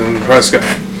better than Prescott.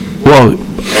 Well,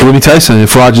 let me tell you something.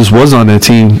 If Rodgers was on that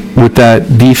team with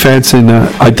that defense, and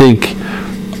I think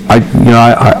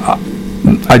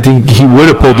he would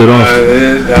have pulled it off.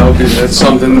 That's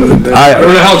something. I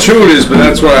don't know how true it is, but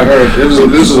that's what I heard.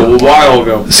 This was a while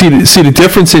ago. See the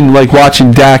difference in like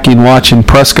watching Dak and watching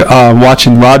Prescott,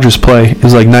 watching Rodgers play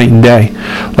is like night and day.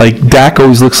 Like Dak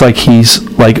always looks like he's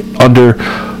like under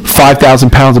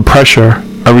 5,000 pounds of pressure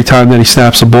every time that he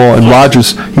snaps the ball, and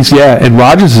Rodgers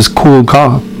is cool and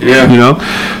calm. Yeah. You know,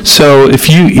 so if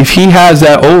he has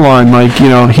that O line like you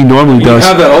know he normally does. You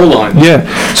have that O line. Yeah.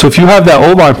 So if you have that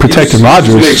O line protecting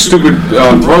Rodgers, make stupid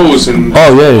throws and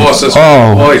play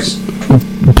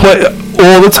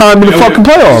all the time in the fucking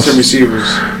playoffs. Decent receivers.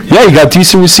 Yeah, you got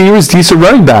decent receivers, decent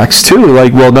running backs too.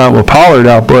 Like, well, not with Pollard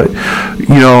out, but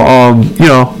you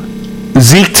know,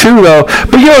 Zeke too, though.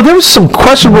 But you know, there was some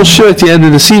questionable shit at the end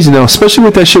of the season, though, especially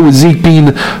with that shit with Zeke being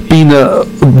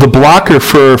the blocker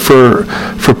for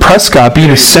Prescott, being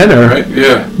a center. Right?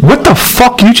 Yeah. What the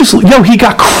fuck? He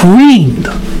got creamed.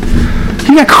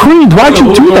 He got creamed. Why'd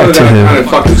you do that to him? Kind of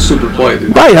fucking super play,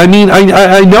 dude. Right. I mean,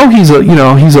 I know he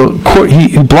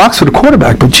blocks for the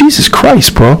quarterback, but Jesus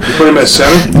Christ, bro. You put him at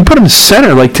center? You put him at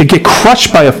center, like to get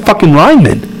crushed by a fucking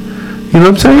lineman. You know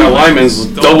what I'm saying? That lineman's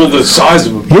double the size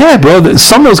of him. Yeah, bro.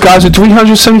 Some of those guys are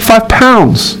 375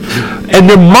 pounds. And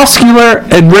they're muscular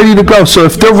and ready to go. So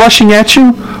if they're rushing at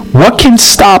you, what's going to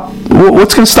stop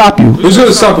you? Who's going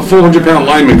to stop a 400-pound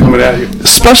lineman coming at you?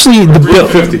 Especially the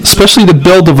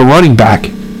build of a running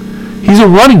back. He's a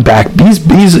running back. He's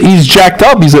jacked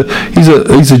up. He's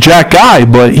a jack guy,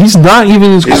 but he's not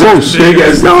even as close. As big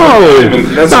as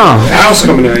that's a house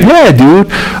coming at you. Yeah,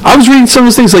 dude. I was reading some of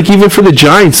those things, like even for the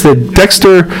Giants, that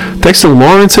Dexter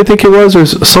Lawrence, I think it was, or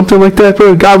something like that.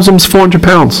 Bro, the guy was almost 400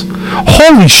 pounds.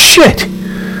 Holy shit!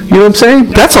 You know what I'm saying?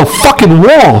 That's a fucking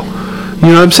wall. You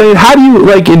know what I'm saying? How do you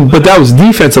but that was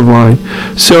defensive line.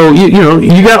 So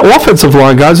you got offensive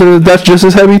line guys that's just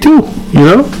as heavy too. You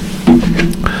know?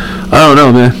 I don't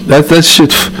know, man. That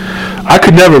shit. I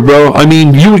could never, bro. I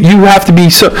mean, you have to be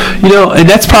so. And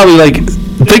that's probably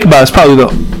think about it, it's probably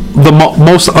the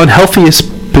most unhealthiest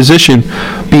position,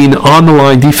 being on the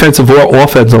line, defensive or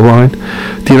offensive line. Do you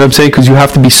know what I'm saying? Because you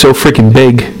have to be so freaking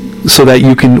big so that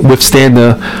you can withstand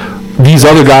these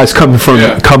other guys coming from you. You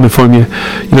know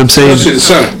what I'm saying?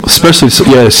 Especially the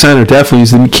center. The center definitely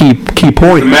is the key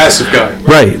point. The massive guy.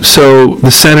 Right. So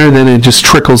the center, then it just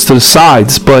trickles to the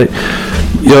sides. But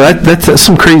that's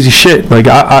some crazy shit. Like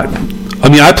I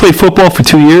played football for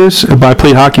 2 years, but I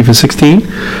played hockey for 16,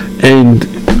 and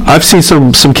I've seen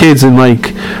some kids in when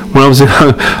I was in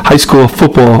high school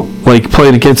football,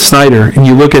 playing against Snyder, and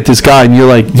you look at this guy and you're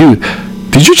like, dude,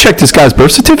 did you check this guy's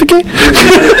birth certificate?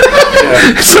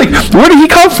 It's like, where did he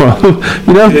come from?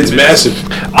 It's massive.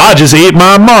 I just ate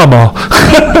my mama.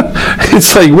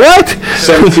 It's like, what?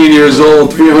 17 years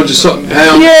old, 300 something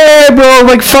pounds. Yeah, bro,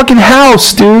 fucking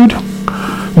house, dude.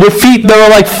 With feet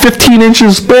that are 15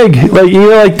 inches big.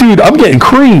 You're like, dude, I'm getting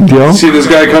creamed, yo. See this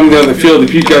guy coming down the field,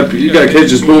 if you got kids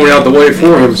just moving out the way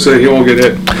for him so he won't get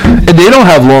hit. And they don't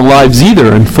have long lives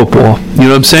either in football. You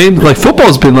know what I'm saying?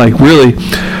 Football's been really,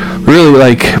 really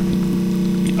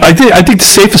I think the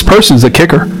safest person is the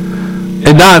kicker.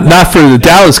 And not for the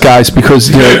Dallas guys, because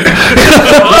nothing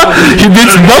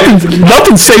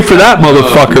safe for that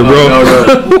motherfucker,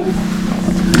 bro.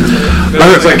 No,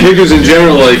 it's kickers in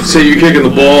general. Say you're kicking the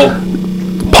ball,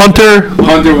 punter,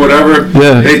 whatever.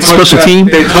 Yeah, special team.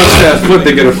 They touch that foot,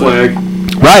 they get a flag.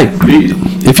 Right.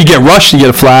 If you get rushed, you get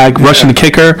a flag. Rushing the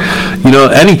kicker,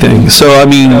 anything. So I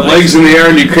mean, legs in the air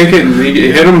and you kick it and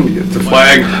you hit them, it's a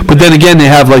flag. But then again, they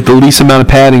have the least amount of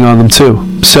padding on them too.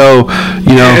 So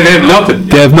and they have nothing.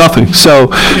 They have nothing. So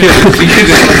you can't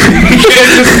just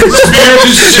spear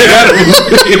the shit out of them.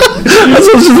 That's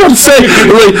what I was just about to say.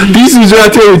 These dudes are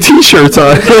out there with t-shirts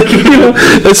on.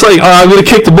 It's I'm gonna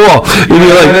kick the ball. And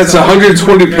you're that's 120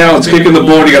 pounds kicking the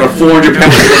ball, and you got a 400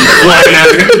 pound flying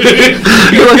at it.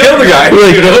 You're the other guy.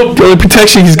 The only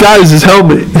protection he's got is his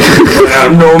helmet.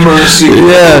 Have no mercy.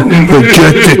 Yeah.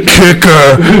 Get the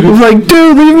kicker. I'm like,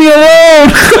 dude, leave me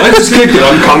alone. I just kicked it.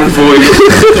 I'm coming for you.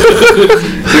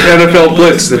 The NFL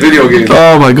Blitz, the video game.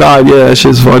 Oh my god, yeah, that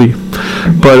shit's funny.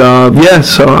 But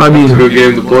so I mean, it's a good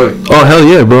game to play. Oh hell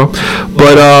yeah, bro.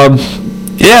 But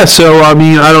so I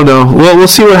mean, I don't know. Well, we'll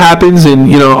see what happens, and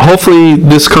hopefully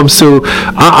this comes to.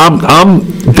 I'm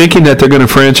thinking that they're going to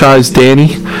franchise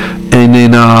Danny, and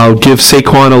then give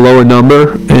Saquon a lower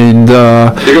number, and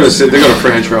they're going to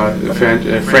franchise.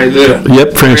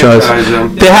 Yep, franchise.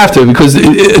 They have to, because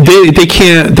they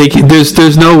can't.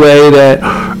 There's no way that.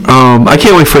 I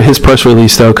can't wait for his press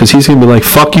release though, because he's gonna be like,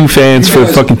 "Fuck you, fans, for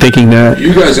fucking thinking that."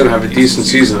 You guys are gonna have a decent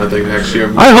season, I think, next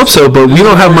year. I hope so, but we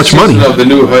don't have much money. Of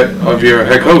your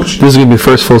head coach. This is gonna be the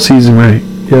first full season, right?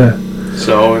 Yeah.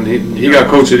 So, and he got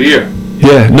coach of the year.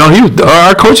 Yeah, no,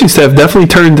 our coaching staff definitely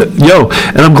turned,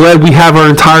 and I'm glad we have our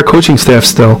entire coaching staff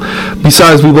still.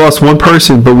 Besides, we lost one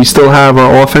person, but we still have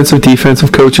our offensive,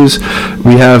 defensive coaches.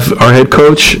 We have our head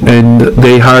coach, and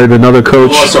they hired another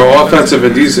coach. We lost our offensive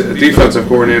and defensive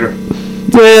coordinator.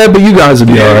 Yeah, but you guys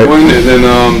would be all right. And then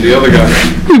the other guy.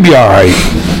 We'd be all right.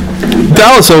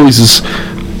 Dallas always is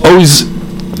always.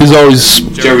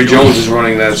 Jerry Jones is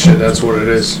running that shit. That's what it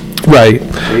is. Right.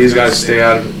 And these guys stay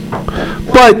out of it.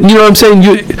 But you know what I'm saying.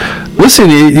 You're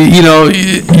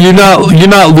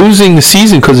not losing the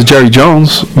season because of Jerry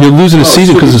Jones. You're losing the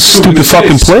season because of stupid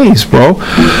fucking plays, bro.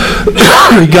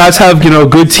 You guys have a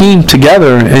good team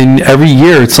together, and every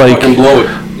year it's fucking blow it.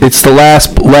 It's the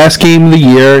last game of the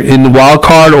year in the wild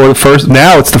card, or the first.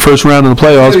 Now it's the first round of the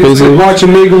playoffs, basically.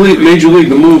 Watching Major League,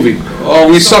 the movie. Oh,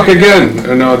 we suck again.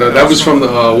 No, that was from the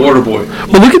Waterboy.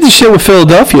 Well, look at the shit with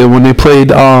Philadelphia when they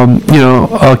played,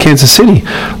 Kansas City.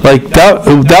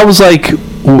 That was like.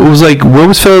 It was like, where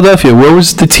was Philadelphia? Where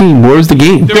was the team? Where was the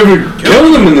game? They were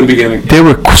killing them in the beginning. They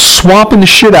were swamping the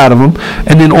shit out of them,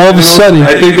 and then all of a sudden...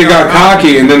 I think they got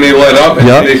cocky, and then they let up, and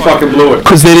they fucking blew it.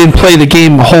 Because they didn't play the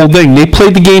game the whole thing. They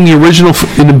played the game the original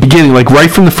in the beginning, right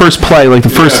from the first play, the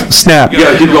first snap. You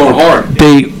gotta keep going hard.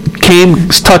 They came,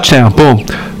 touchdown, boom.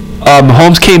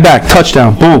 Mahomes came back,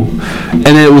 touchdown, boom,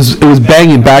 and it was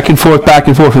banging back and forth,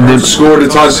 and then scored a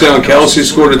touchdown. Kelsey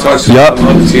scored a touchdown. Yep.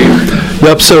 On the team.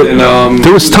 Yep. So and,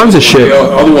 there was tons of shit. The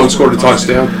other one scored a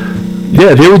touchdown.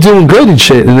 Yeah, they were doing good and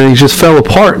shit, and then he just fell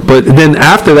apart. But then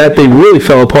after that, they really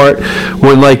fell apart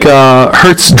when like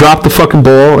Hurts dropped the fucking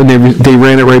ball and they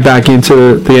ran it right back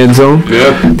into the end zone.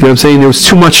 Yeah. You know what I'm saying? There was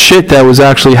too much shit that was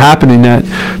actually happening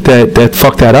that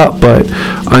fucked that up. But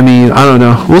I mean, I don't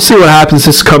know. We'll see what happens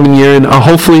this coming year, and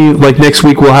hopefully, like next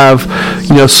week, we'll have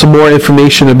some more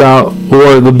information about,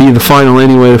 or it'll be the final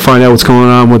anyway, to find out what's going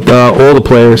on with all the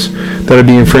players that are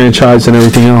being franchised and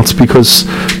everything else, because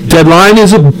deadline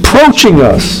is approaching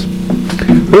us.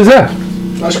 What is that?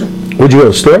 Ice cream. Where'd you go to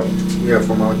the store? Yeah,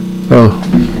 for mine. Oh.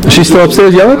 Is she still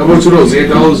upstairs How yelling? much are those?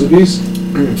 $8 a piece?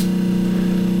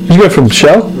 You got it from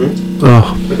Shell?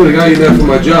 Oh. I could have got you that for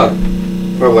my job.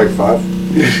 Probably like 5.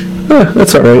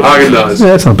 That's all right. Haagen-Dazs. Yeah,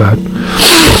 that's not bad.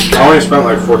 I only spent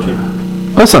like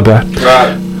 14. That's not bad.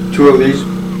 Got 2 of these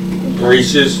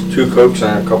Reese's, 2 Cokes,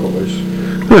 and a couple of these.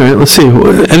 All right, let's see.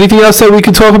 Anything else that we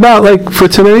could talk about, like, for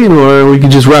tonight, or we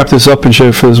could just wrap this up and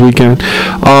shit for this weekend?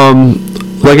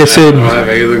 Like I said, I don't have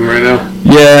anything right now.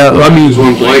 yeah, I mean, Just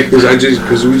one blank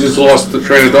because we just lost the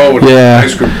train of thought with Yeah.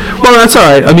 ice cream. well, that's all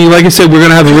right. I mean, like I said, we're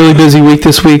gonna have a really busy week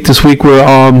this week. This week we're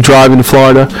driving to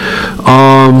Florida.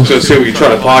 So say we can try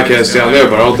to podcast down there,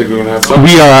 but I don't think we're gonna have time.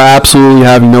 We are absolutely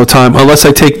having no time unless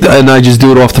I take and I just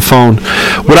do it off the phone.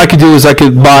 What I could do is I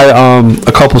could buy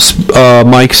a couple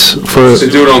mics for. To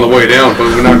do it on the way down, but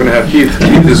we're not gonna have Keith.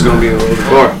 Keith is gonna be in the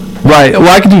car. Right. Well,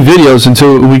 I could do videos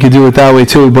until we could do it that way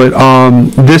too. But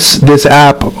this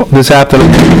app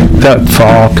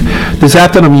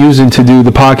that I'm using to do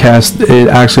the podcast, it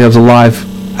actually has a live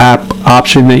app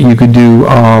option that you could do.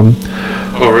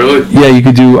 Oh, really? Yeah, you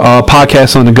could do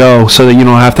podcasts on the go, so that you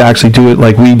don't have to actually do it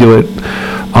like we do it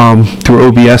through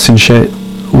OBS and shit.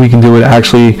 We can do it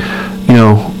actually,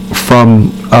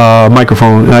 from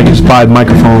microphone. And I can just buy the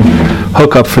microphone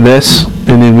hookup for this,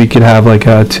 and then we could have like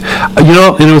and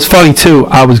it was funny too.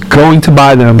 I was going to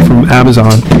buy them from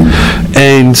Amazon,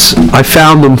 and I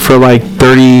found them for like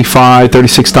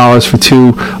 $36 for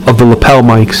 2 of the lapel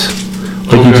mics.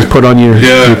 Like you just put on your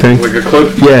thing. Like a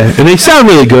clip. Yeah, and they sound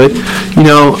really good,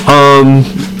 and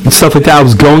stuff like that. I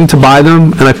was going to buy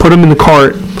them, and I put them in the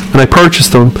cart, and I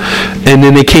purchased them, and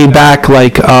then they came back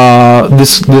like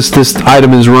this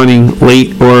item is running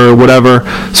late or whatever,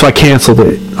 so I canceled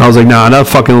it. I was like, nah, not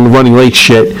fucking running late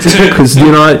shit, because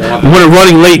when it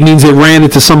running late means it ran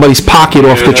into somebody's pocket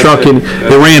off the truck and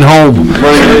it ran home.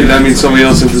 Running late, that means somebody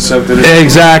else intercepted it.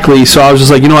 Exactly. So I was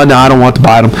just like, what? No, I don't want to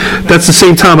buy them. That's the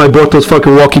same time I bought those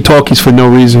fucking walkie-talkies for no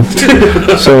reason.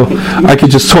 So I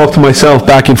could just talk to myself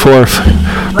back and forth.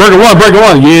 Breaker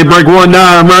one. Yeah, breaker one.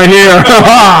 Nah, I'm right here.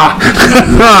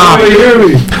 Nobody hear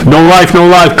me. No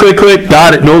life. Click.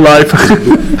 Got it. No life.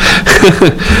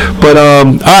 But all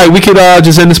right, we could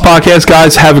just end this podcast,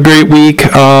 guys. Have a great week.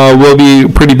 We'll be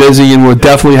pretty busy, and we'll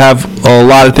definitely have a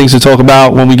lot of things to talk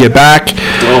about when we get back.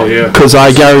 Oh yeah. Because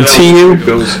I guarantee you,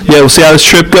 we'll see how this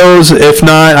trip goes. If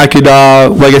not, I could,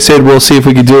 like I said, we'll see if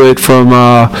we could do it from,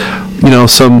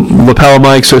 some lapel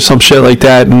mics or some shit like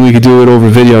that, and we could do it over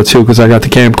video too, because I got the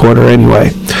camcorder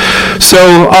anyway. So,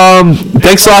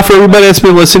 thanks a lot for everybody that's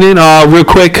been listening. Real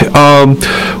quick,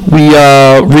 we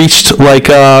reached like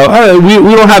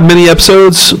we don't have many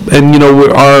episodes, and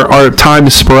our time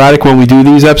is sporadic when we do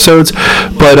these episodes,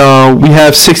 but we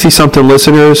have 60-something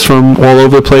listeners from all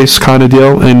over the place, kind of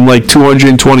deal, and like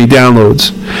 220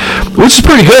 downloads, which is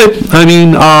pretty good. I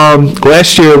mean,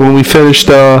 last year when we finished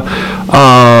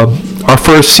our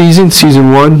first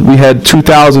season 1, we had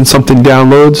 2,000 something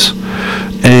downloads,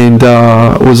 and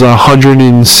it was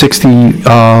 160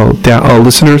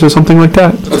 listeners or something like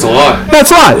that. That's a lot.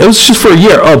 That's a lot. It was just for a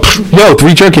year.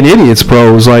 Three Drunken Idiots, bro.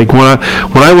 It was like when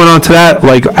I went on to that,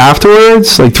 like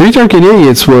afterwards, like Three Drunken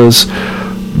Idiots was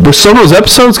some of those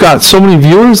episodes got so many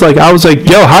viewers. Like I was like,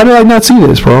 yo, how did I not see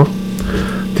this, bro?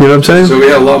 You know what I'm saying? So we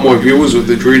had a lot more viewers with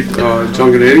the Three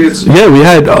Drunken Idiots. Yeah, we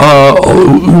had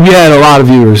a lot of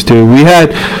viewers, dude. We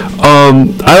had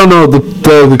I don't know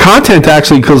the content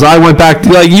actually, because I went back.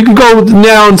 Like you can go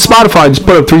now on Spotify and just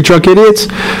put up Three Drunk Idiots,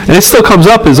 and it still comes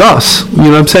up as us. You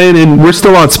know what I'm saying? And we're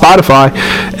still on Spotify.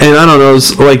 And I don't know, there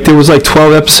was like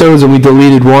 12 episodes, and we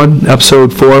deleted one,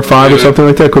 episode 4 or 5 or something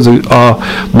like that, because of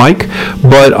Mike.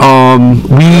 But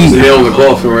That's the nail in the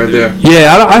coffin right there.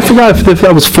 Yeah, I forgot if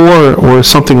that was 4 or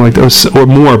something like that, or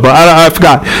more, but I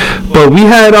forgot. But we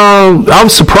had, I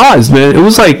was surprised, man. It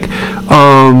was like,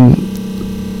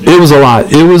 it was a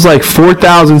lot. It was like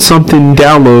 4,000 something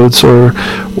downloads or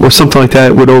something like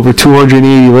that, with over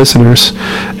 280 listeners.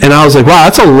 And I was like, wow,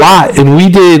 that's a lot. And we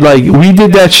did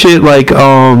that shit like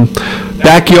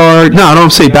backyard. No, I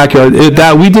don't say backyard.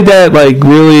 We did that like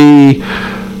really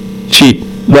cheap.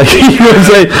 Like, you know what I'm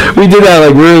saying? We did that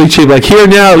like really cheap. Like here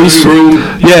now, at least,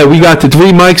 yeah, we got the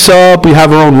 3 mics up. We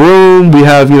have our own room. We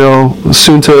have, you know,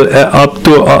 soon to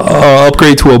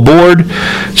upgrade to a board,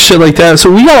 shit like that.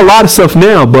 So we got a lot of stuff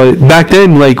now. But back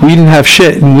then, like, we didn't have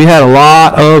shit, and we had a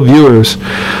lot of viewers.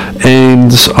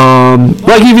 And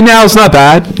like even now, it's not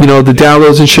bad. You know, the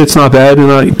downloads and shit's not bad,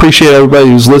 and I appreciate everybody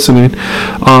who's listening,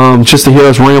 just to hear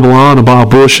us ramble on about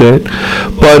bullshit.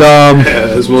 But yeah,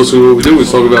 that's mostly what we do. We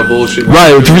talk about bullshit.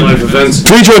 right, Life events.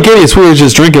 3 drunk idiots. We were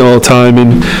just drinking all the time,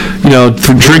 and you know,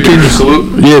 drinking.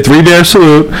 Salute. Yeah, 3 Bear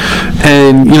Salute,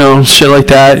 and you know, shit like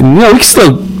that. And you know, we can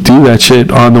still do that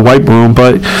shit on the White Room,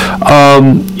 but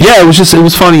yeah, it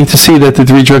was funny to see that the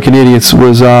 3 Drunken Idiots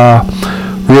was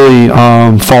really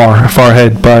far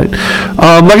ahead. But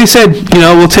like I said, you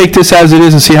know, we'll take this as it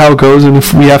is and see how it goes, and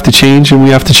if we have to change, and we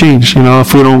have to change, you know,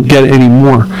 if we don't get any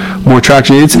more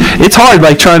traction. It's hard,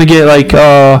 like trying to get like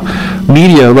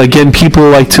media, like getting people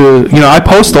like to, you know, I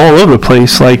post all over the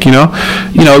place, like, you know,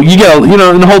 you get, you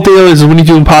know, and the whole deal is when you're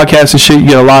doing podcasts and shit, you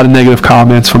get a lot of negative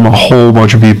comments from a whole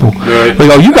bunch of people. Right. Like,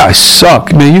 oh, you guys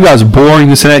suck, man, you guys are boring,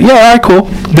 this and that. Yeah, all right, cool,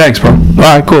 thanks, bro.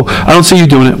 All right, cool. I don't see you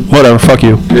doing it. Whatever, fuck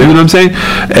you. Yeah. You know what I'm saying?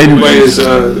 And Everybody is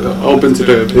open to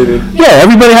their opinion. yeah,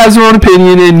 everybody has their own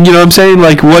opinion, and you know what I'm saying,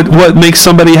 like what makes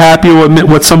somebody happy or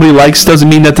what somebody likes doesn't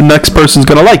mean that the next person's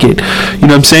gonna like it. You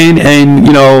know what I'm saying? And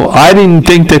you know, I didn't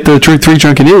think that the 3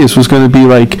 Drunken Idiots was going to be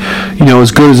like, you know,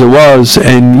 as good as it was.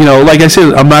 And you know, like I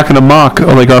said, I'm not going to mock,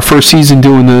 like our first season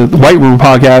doing the White Room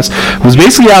podcast was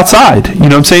basically outside. You know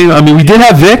what I'm saying? I mean, we did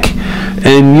have Vic,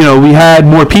 and you know, we had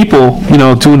more people, you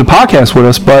know, doing the podcast with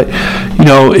us. But you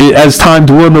know, as time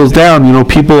dwindles down, you know,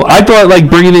 people, I thought like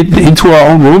bringing it into our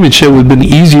own room and shit would have been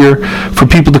easier for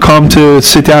people to come to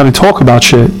sit down and talk about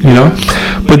shit, you know.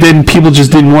 But then people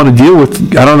just didn't want to deal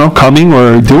with, I don't know, coming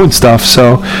or doing stuff.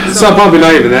 So It's probably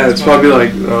not even that. It's probably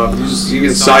like you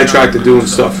get sidetracked to doing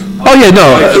stuff. oh yeah,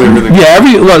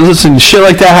 no, listen, shit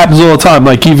like that happens all the time.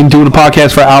 Like even doing a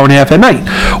podcast for an hour and a half at night,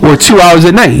 or 2 hours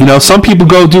at night. You know, some people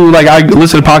go do, like, I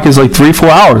listen to podcasts like 3-4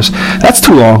 hours. That's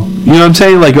too long. You know what I'm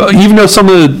saying? Like, even though some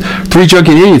of the 3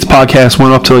 Drunken Idiots podcasts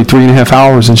went up to like 3.5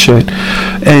 hours and shit,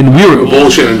 and we were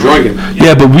Bullshit and drinking.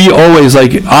 yeah, but we always,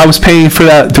 like, I was paying for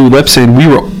that through Libsyn. We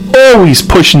were always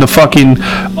pushing the fucking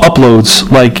uploads,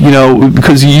 like, you know,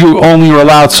 because you only were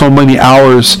allowed so many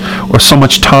hours or so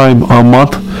much time a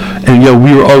month, and yo,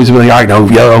 we were always like, I know,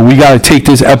 yo, we gotta take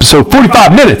this episode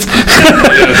 45 minutes,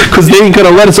 because they ain't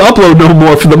gonna let us upload no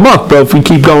more for the month, bro, if we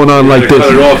keep going on like They this.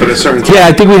 cut it off at a certain time. Yeah,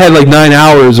 I think we had like 9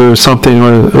 hours or something,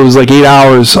 or it was like 8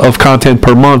 hours of content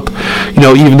per month. You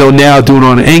know, even though now doing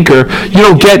on Anchor, you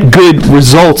don't get good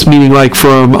results, meaning like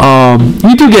from,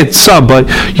 you do get some, but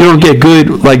you don't get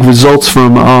good like results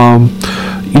from,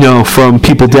 you know, from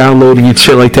people downloading and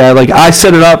shit like that. Like, I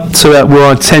set it up so that we're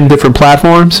on 10 different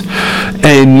platforms,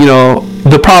 and you know,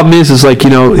 the problem is like, you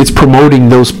know, it's promoting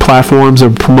those platforms or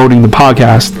promoting the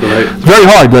podcast. Right. It's very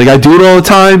hard. Like, I do it all the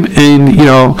time, and you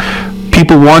know,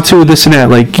 people want to, this and that.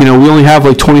 Like, you know, we only have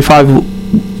like 25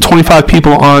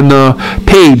 people on the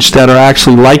page that are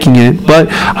actually liking it, but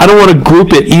I don't want to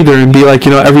group it either and be like,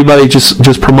 you know, everybody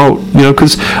just promote, you know,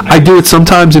 because I do it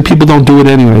sometimes and people don't do it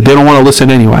anyway. They don't want to listen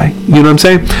anyway. You know what I'm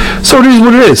saying? So it is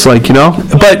what it is, like, you know.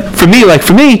 But for me,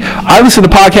 I listen to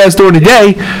podcasts during the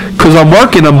day because I'm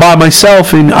working, I'm by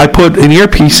myself, and I put an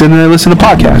earpiece in and I listen to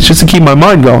podcasts just to keep my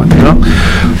mind going, you know.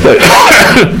 But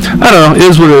I don't know, it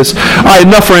is what it is. All right,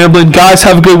 enough rambling. Guys,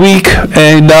 have a good week,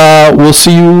 and we'll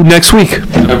see you next week.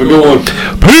 Have a good one.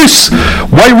 Peace.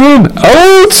 White Room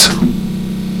out.